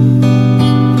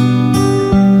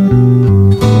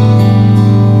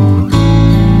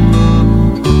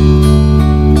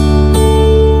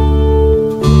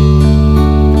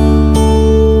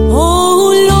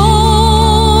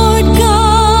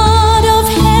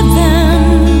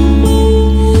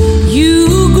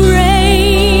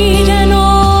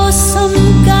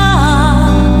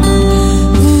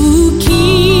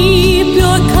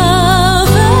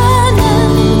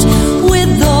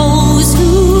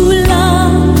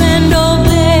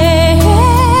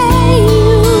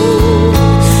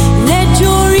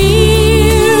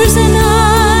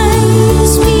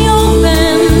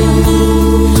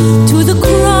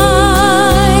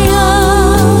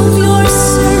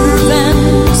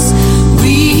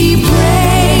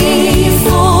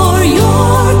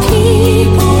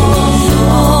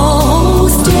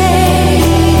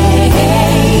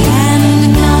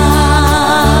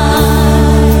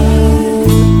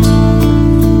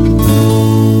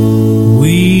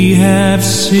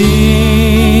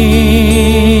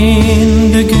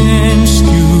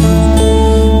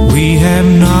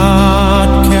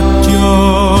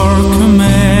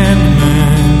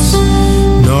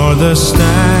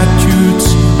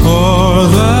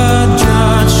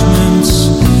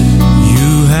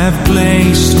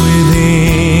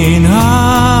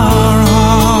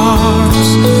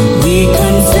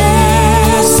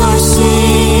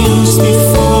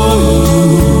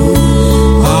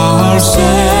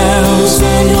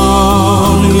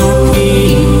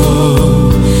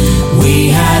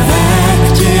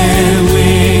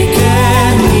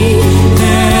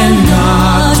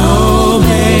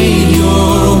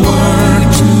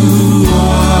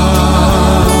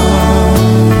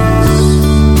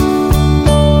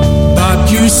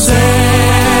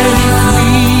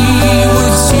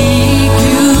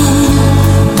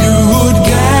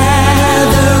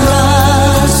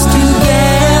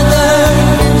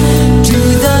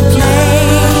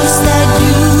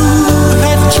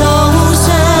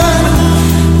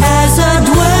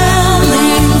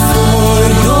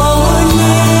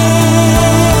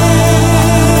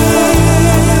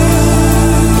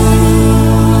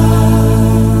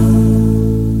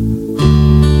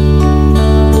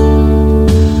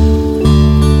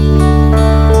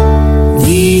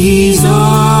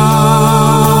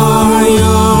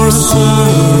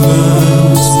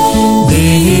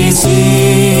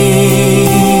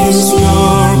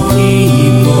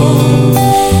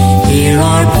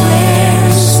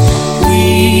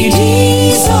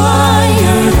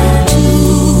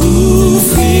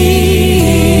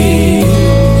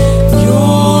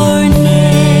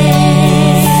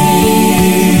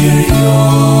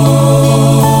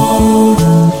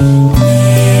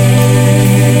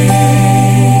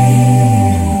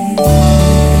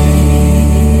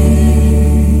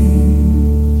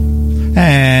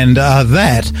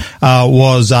 That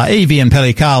was Evie and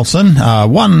Pelly Carlson,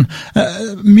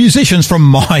 musicians from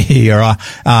my era,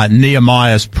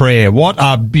 Nehemiah's Prayer. What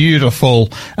a beautiful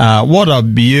song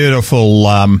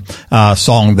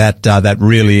that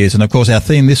really is. And of course, our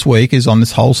theme this week is on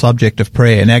this whole subject of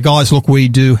prayer. Now, guys, look, we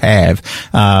do have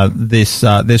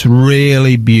this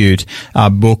really beaut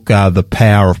book, The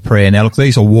Power of Prayer. Now, look,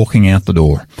 these are walking out the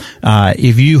door.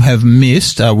 If you have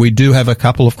missed, we do have a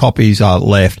couple of copies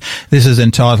left. This is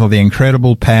entitled The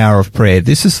Incredible Power of Prayer.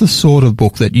 This is the sort of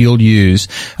book that you'll use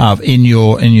in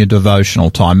your devotional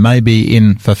time, maybe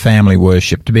for family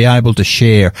worship, to be able to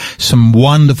share some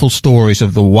wonderful stories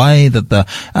of the way that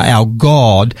our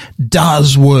God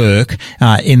does work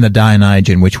in the day and age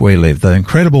in which we live. The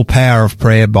Incredible Power of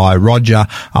Prayer by Roger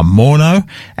Morneau.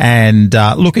 And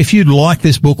look, if you'd like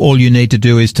this book, all you need to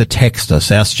do is to text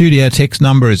us. Our studio text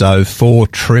number is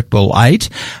 04888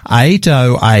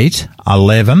 808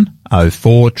 11.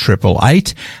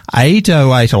 04888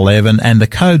 808 11, and the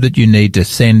code that you need to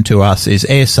send to us is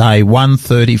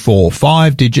SA134,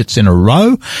 5 digits in a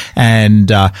row, and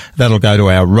that'll go to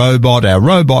our robot. Our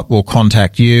robot will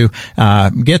contact you,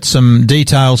 get some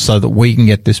details so that we can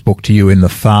get this book to you in the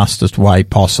fastest way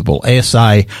possible.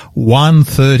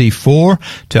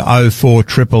 SA134 to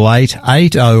 04888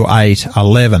 808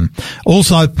 11.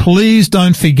 Also, please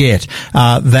don't forget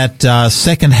that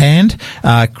second-hand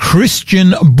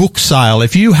Christian book sale.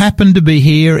 If you happen to be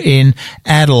here in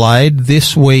Adelaide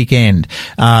this weekend,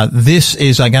 this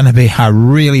is going to be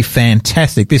really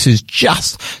fantastic. This is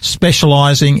just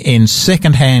specialising in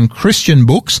second-hand Christian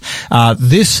books.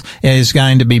 This is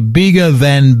going to be bigger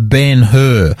than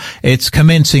Ben-Hur. It's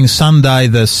commencing Sunday,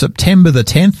 September the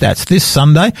 10th. That's this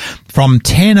Sunday, from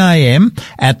 10 a.m.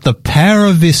 at the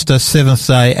Para Vista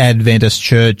Seventh-day Adventist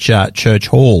Church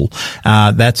Hall.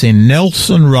 That's in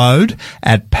Nelson Road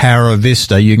at Para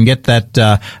Vista. You can get that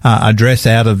address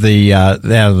out of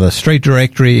the street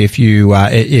directory if you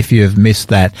have missed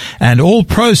that. And all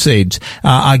proceeds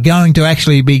are going to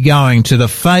actually be going to the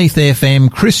Faith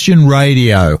FM Christian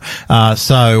Radio.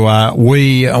 So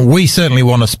we certainly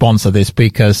want to sponsor this,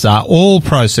 because all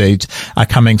proceeds are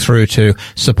coming through to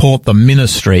support the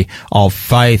ministry of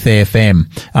Faith FM.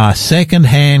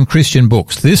 Second-hand Christian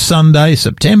books this Sunday,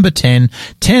 September 10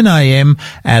 a.m.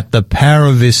 at the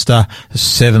Para Vista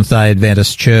Seventh-day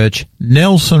Adventist Church,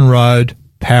 Nelson Road,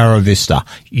 Para Vista.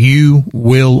 You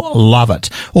will love it.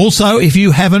 Also, if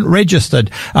you haven't registered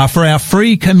for our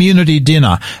free community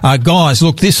dinner, guys,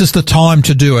 look, this is the time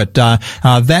to do it.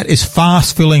 That is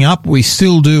fast filling up. We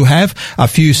still do have a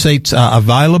few seats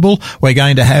available. We're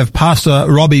going to have Pastor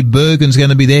Robbie Bergen's going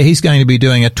to be there. He's going to be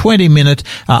doing a 20-minute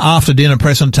after-dinner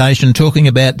presentation talking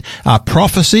about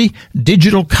prophecy,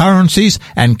 digital currencies,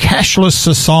 and cashless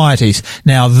societies.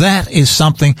 Now, that is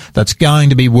something that's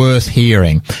going to be worth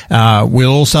hearing.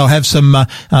 We'll also have some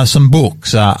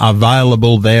books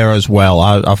available there as well.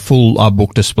 A full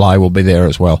book display will be there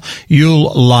as well.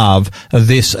 You'll love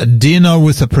this dinner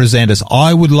with the presenters.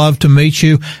 I would love to meet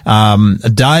you.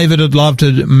 David would love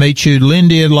to meet you.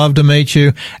 Lindy would love to meet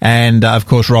you. And, of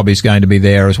course, Robbie's going to be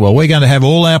there as well. We're going to have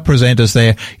all our presenters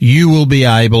there. You will be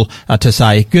able to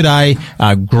say, good day,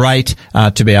 great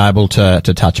to be able to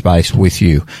touch base with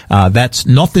you. That's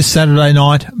not this Saturday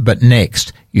night, but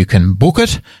next. You can book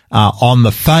it on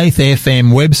the Faith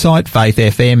FM website,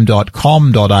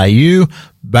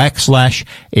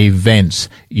 faithfm.com.au/events.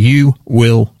 You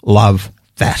will love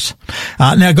that.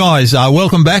 Now, guys,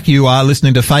 welcome back. You are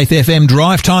listening to Faith FM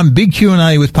Drive Time, Big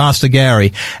Q&A with Pastor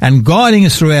Garry. And guiding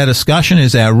us through our discussion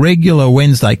is our regular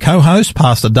Wednesday co-host,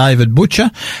 Pastor David Butcher.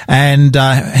 And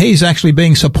he's actually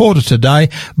being supported today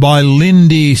by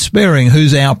Lindy Sperring,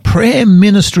 who's our prayer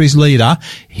ministries leader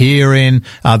here in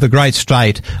the great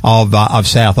state of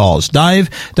South Oz.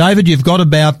 David, you've got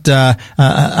about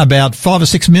 5 or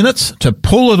 6 minutes to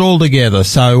pull it all together.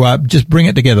 So just bring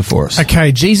it together for us.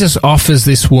 Okay, Jesus offers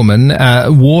this woman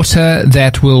water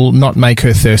that will not make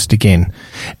her thirst again.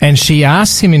 And she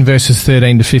asks him in verses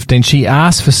 13 to 15, she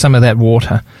asks for some of that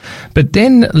water. But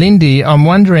then, Lindy, I'm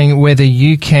wondering whether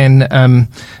you can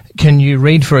you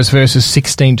read for us verses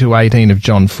 16 to 18 of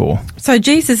John 4? So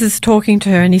Jesus is talking to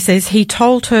her and he says, he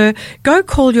told her, go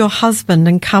call your husband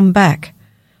and come back.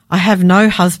 I have no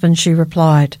husband, she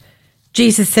replied.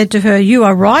 Jesus said to her, you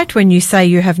are right when you say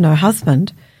you have no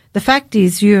husband. The fact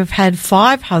is you have had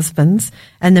 5 husbands,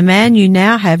 and the man you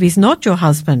now have is not your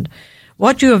husband.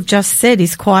 What you have just said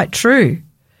is quite true.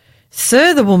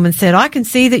 Sir, the woman said, I can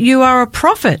see that you are a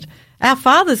prophet. Our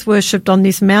fathers worshipped on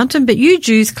this mountain, but you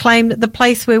Jews claim that the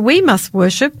place where we must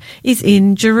worship is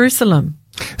in Jerusalem.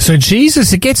 So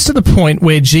it gets to the point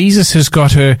where Jesus has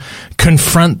got her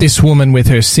confront this woman with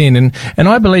her sin. And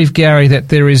I believe, Garry, that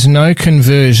there is no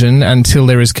conversion until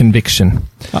there is conviction.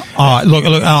 Look,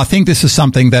 I think this is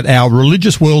something that our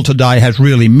religious world today has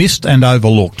really missed and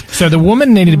overlooked. So the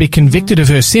woman needed to be convicted of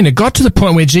her sin. It got to the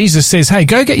point where Jesus says, hey,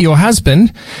 go get your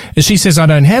husband. And she says, I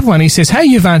don't have one. He says, hey,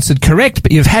 you've answered correct,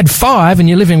 but you've had 5 and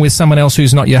you're living with someone else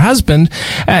who's not your husband.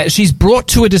 She's brought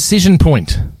to a decision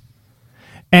point.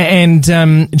 And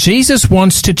Jesus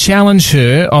wants to challenge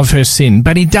her of her sin,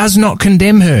 but he does not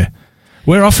condemn her.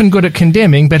 We're often good at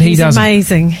condemning, but he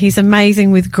doesn't. He's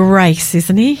amazing with grace,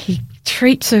 isn't he? He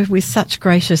treats her with such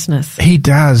graciousness. He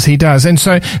does. And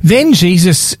so then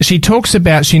she talks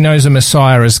about she knows a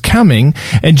Messiah is coming,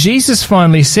 and Jesus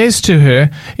finally says to her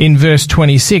in verse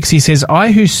 26, he says,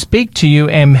 I who speak to you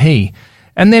am he.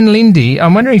 And then, Lindy,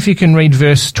 I'm wondering if you can read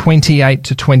verse 28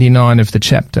 to 29 of the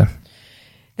chapter.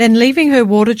 Then leaving her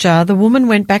water jar, the woman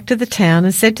went back to the town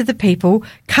and said to the people,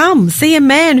 come, see a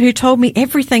man who told me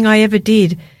everything I ever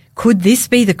did. Could this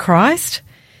be the Christ?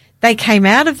 They came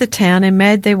out of the town and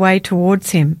made their way towards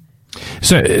him.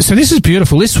 So this is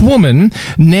beautiful. This woman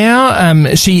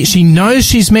now, she knows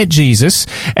she's met Jesus,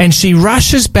 and she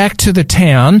rushes back to the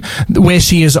town where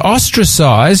she is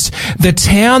ostracized, the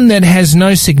town that has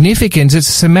no significance. It's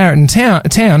a Samaritan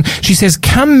town. She says,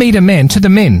 come meet a man, to the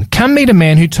men, come meet a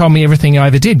man who told me everything I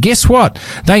ever did. Guess what?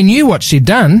 They knew what she'd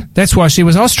done. That's why she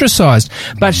was ostracized.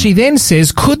 But she then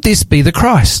says, could this be the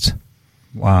Christ?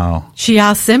 Wow. She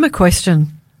asks them a question.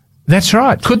 That's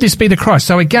right. Could this be the Christ?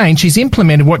 So again, she's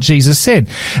implemented what Jesus said.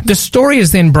 The story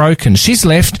is then broken. She's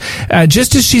left.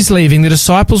 Just as she's leaving, the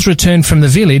disciples return from the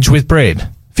village with bread,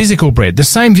 physical bread, the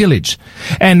same village.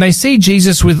 And they see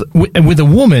Jesus with a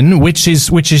woman, which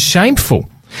is shameful.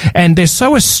 And they're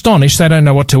so astonished they don't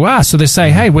know what to ask. So they say,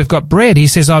 hey, we've got bread. He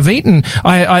says, I've eaten.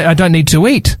 I don't need to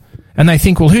eat. And they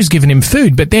think, well, who's given him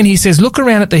food? But then he says, look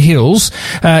around at the hills.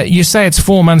 You say it's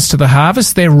 4 months to the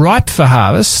harvest. They're ripe for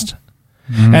harvest.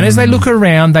 And as they look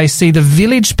around, they see the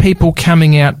village people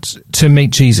coming out to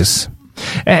meet Jesus.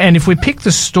 And if we pick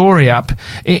the story up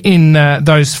in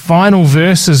those final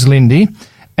verses, Lindy,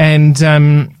 and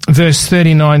verse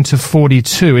 39 to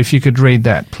 42, if you could read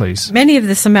that, please. Many of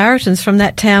the Samaritans from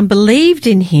that town believed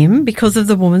in him because of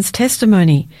the woman's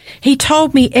testimony. He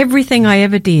told me everything I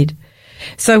ever did.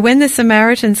 So when the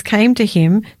Samaritans came to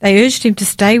him, they urged him to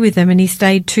stay with them, and he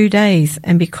stayed 2 days.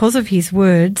 And because of his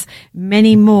words,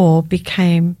 many more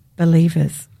became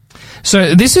believers.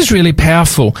 So this is really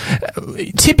powerful.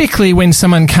 Typically when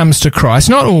someone comes to Christ,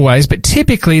 not always, but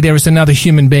typically there is another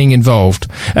human being involved.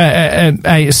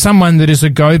 Someone that is a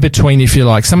go-between, if you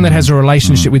like, someone that has a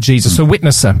relationship with Jesus, a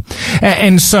witnesser.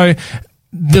 And so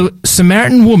the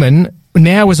Samaritan woman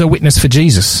now is a witness for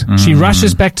Jesus. She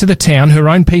rushes back to the town, her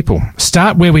own people.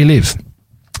 Start where we live.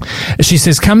 She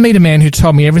says, come meet a man who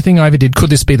told me everything I ever did. Could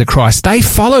this be the Christ? They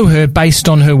follow her based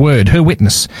on her word, her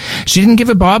witness. She didn't give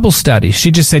a Bible study.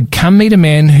 She just said, come meet a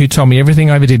man who told me everything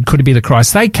I ever did. Could it be the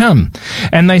Christ? They come.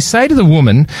 And they say to the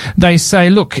woman, they say,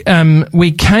 look,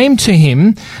 we came to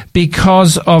him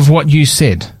because of what you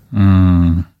said.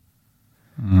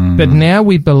 But now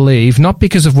we believe, not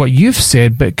because of what you've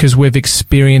said, but because we've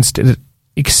experienced it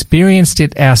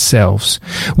ourselves.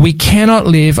 We cannot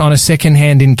live on a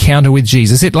second-hand encounter with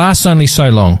Jesus. It lasts only so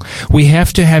long. We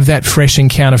have to have that fresh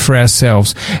encounter for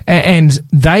ourselves. And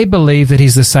they believe that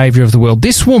he's the Saviour of the world.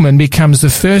 This woman becomes the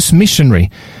first missionary.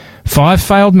 5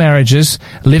 failed marriages,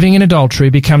 living in adultery,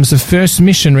 becomes the first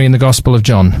missionary in the Gospel of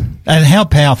John. And how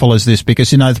powerful is this?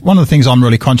 Because, one of the things I'm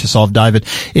really conscious of, David,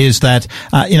 is that,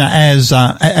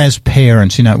 as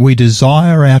parents, we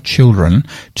desire our children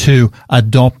to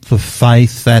adopt the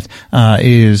faith that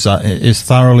is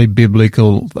thoroughly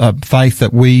biblical, faith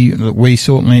that we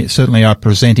certainly are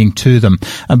presenting to them.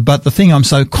 But the thing I'm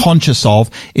so conscious of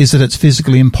is that it's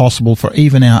physically impossible for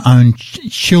even our own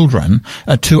children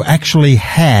to actually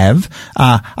have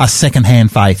a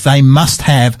second-hand faith. They must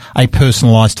have a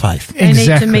personalised faith. They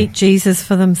need to meet Jesus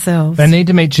for themselves. They need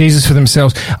to meet Jesus for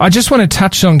themselves. I just want to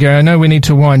touch on, Garry, I know we need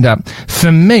to wind up.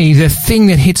 For me, the thing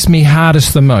that hits me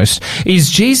hardest the most is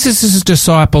Jesus'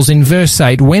 disciples in verse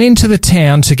 8 went into the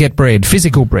town to get bread,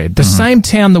 physical bread, the same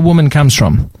town the woman comes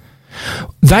from.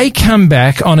 They come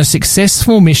back on a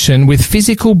successful mission with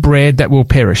physical bread that will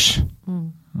perish.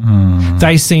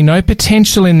 They see no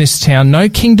potential in this town, no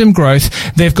kingdom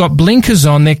growth. They've got blinkers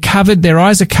on. They're covered. Their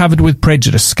eyes are covered with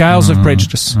prejudice, scales of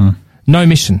prejudice. No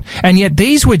mission. And yet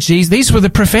these were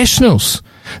the professionals.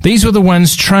 These were the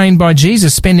ones trained by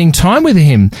Jesus, spending time with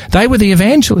him. They were the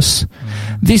evangelists.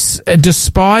 This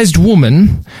despised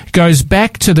woman goes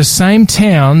back to the same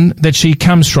town that she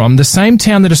comes from, the same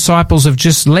town the disciples have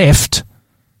just left,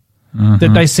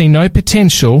 that they see no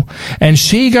potential, and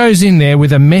she goes in there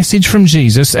with a message from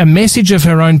Jesus, a message of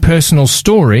her own personal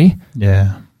story.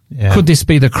 Yeah. Could this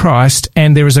be the Christ?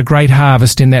 And there is a great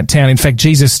harvest in that town. In fact,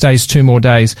 Jesus stays 2 more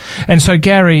days. And so,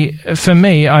 Garry, for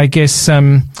me, I guess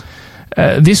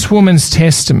this woman's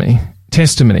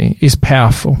testimony is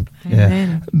powerful.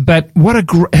 Yeah. But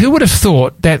who would have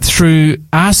thought that through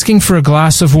asking for a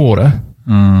glass of water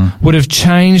would have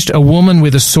changed a woman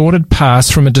with a sordid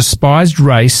past from a despised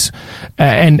race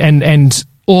and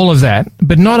all of that.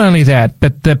 But not only that,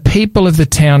 but the people of the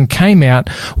town came out,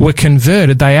 were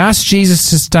converted. They asked Jesus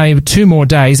to stay 2 more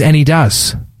days, and he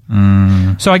does.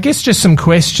 So I guess just some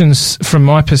questions from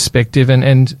my perspective,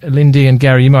 and Lindy and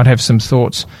Garry, you might have some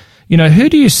thoughts. You know, who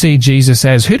do you see Jesus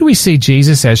as? Who do we see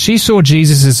Jesus as? She saw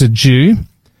Jesus as a Jew,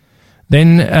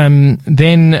 then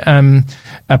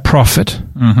a prophet,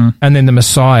 and then the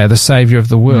Messiah, the Saviour of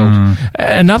the world.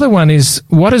 Another one is,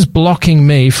 what is blocking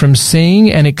me from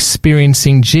seeing and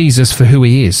experiencing Jesus for who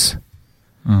he is?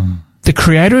 The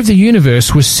creator of the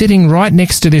universe was sitting right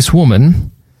next to this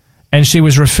woman, and she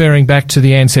was referring back to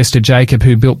the ancestor Jacob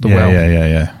who built the well.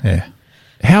 Yeah.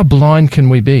 How blind can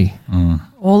we be?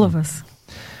 All of us.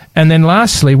 And then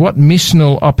lastly, what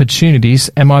missional opportunities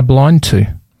am I blind to?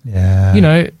 Yeah. You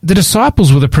know, the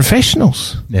disciples were the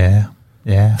professionals. Yeah.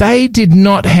 They did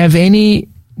not have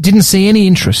didn't see any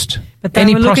interest. But they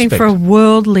any were looking prospect. for a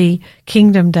worldly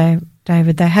kingdom,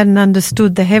 David. They hadn't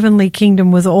understood the heavenly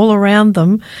kingdom was all around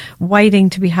them, waiting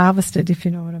to be harvested, if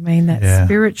you know what I mean. That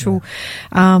spiritual,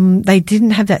 they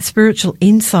didn't have that spiritual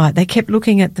insight. They kept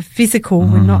looking at the physical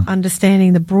and not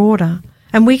understanding the broader.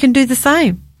 And we can do the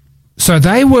same. So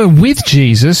they were with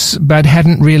Jesus, but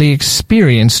hadn't really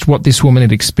experienced what this woman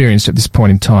had experienced at this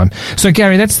point in time. So,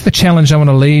 Garry, that's the challenge I want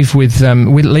to leave with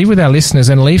our listeners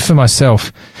and leave for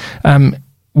myself.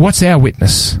 What's our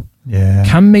witness? Yeah.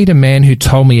 Come meet a man who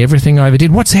told me everything I ever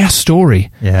did. What's our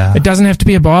story? Yeah. It doesn't have to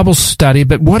be a Bible study,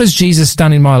 but what has Jesus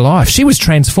done in my life? She was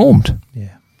transformed.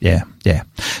 Yeah.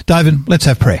 David, let's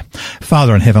have prayer.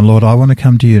 Father in heaven, Lord, I want to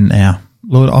come to you now.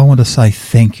 Lord, I want to say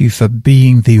thank you for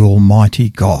being the Almighty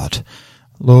God.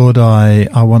 Lord,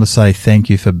 I want to say thank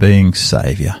you for being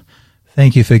Saviour.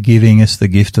 Thank you for giving us the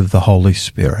gift of the Holy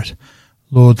Spirit.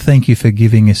 Lord, thank you for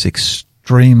giving us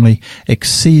exceedingly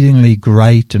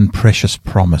great and precious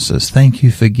promises. Thank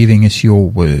you for giving us your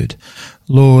word.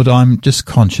 Lord, I'm just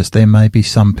conscious there may be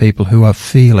some people who are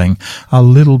feeling a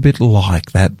little bit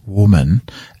like that woman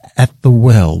at the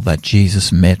well that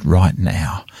Jesus met right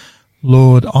now.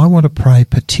 Lord, I want to pray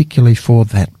particularly for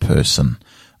that person.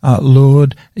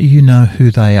 Lord, you know who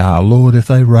they are. Lord, if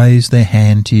they raise their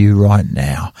hand to you right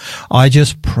now, I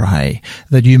just pray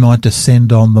that you might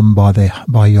descend on them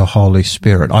by your Holy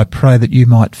Spirit. I pray that you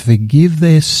might forgive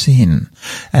their sin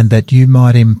and that you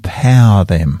might empower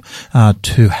them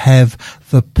to have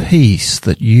the peace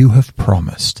that you have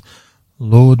promised.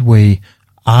 Lord, we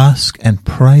ask and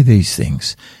pray these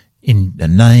things in the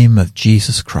name of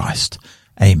Jesus Christ.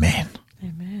 Amen.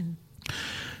 Amen.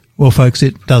 Well, folks,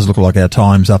 it does look like our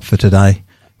time's up for today.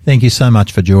 Thank you so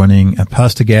much for joining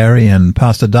Pastor Garry and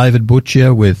Pastor David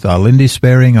Butcher with Lindy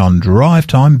Sperring on Drive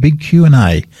Time Big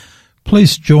Q&A.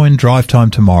 Please join Drive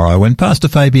Time tomorrow when Pastor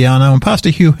Fabiano and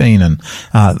Pastor Hugh Heenan,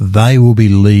 they will be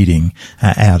leading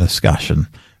our discussion.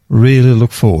 Really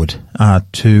look forward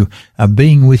to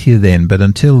being with you then. But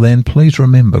until then, please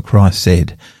remember Christ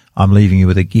said, I'm leaving you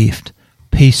with a gift,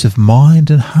 peace of mind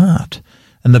and heart.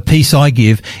 And the peace I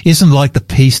give isn't like the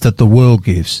peace that the world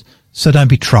gives. So don't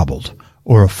be troubled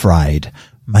or afraid.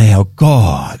 May our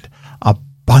God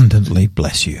abundantly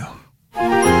bless you.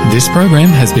 This program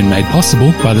has been made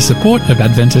possible by the support of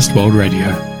Adventist World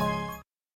Radio.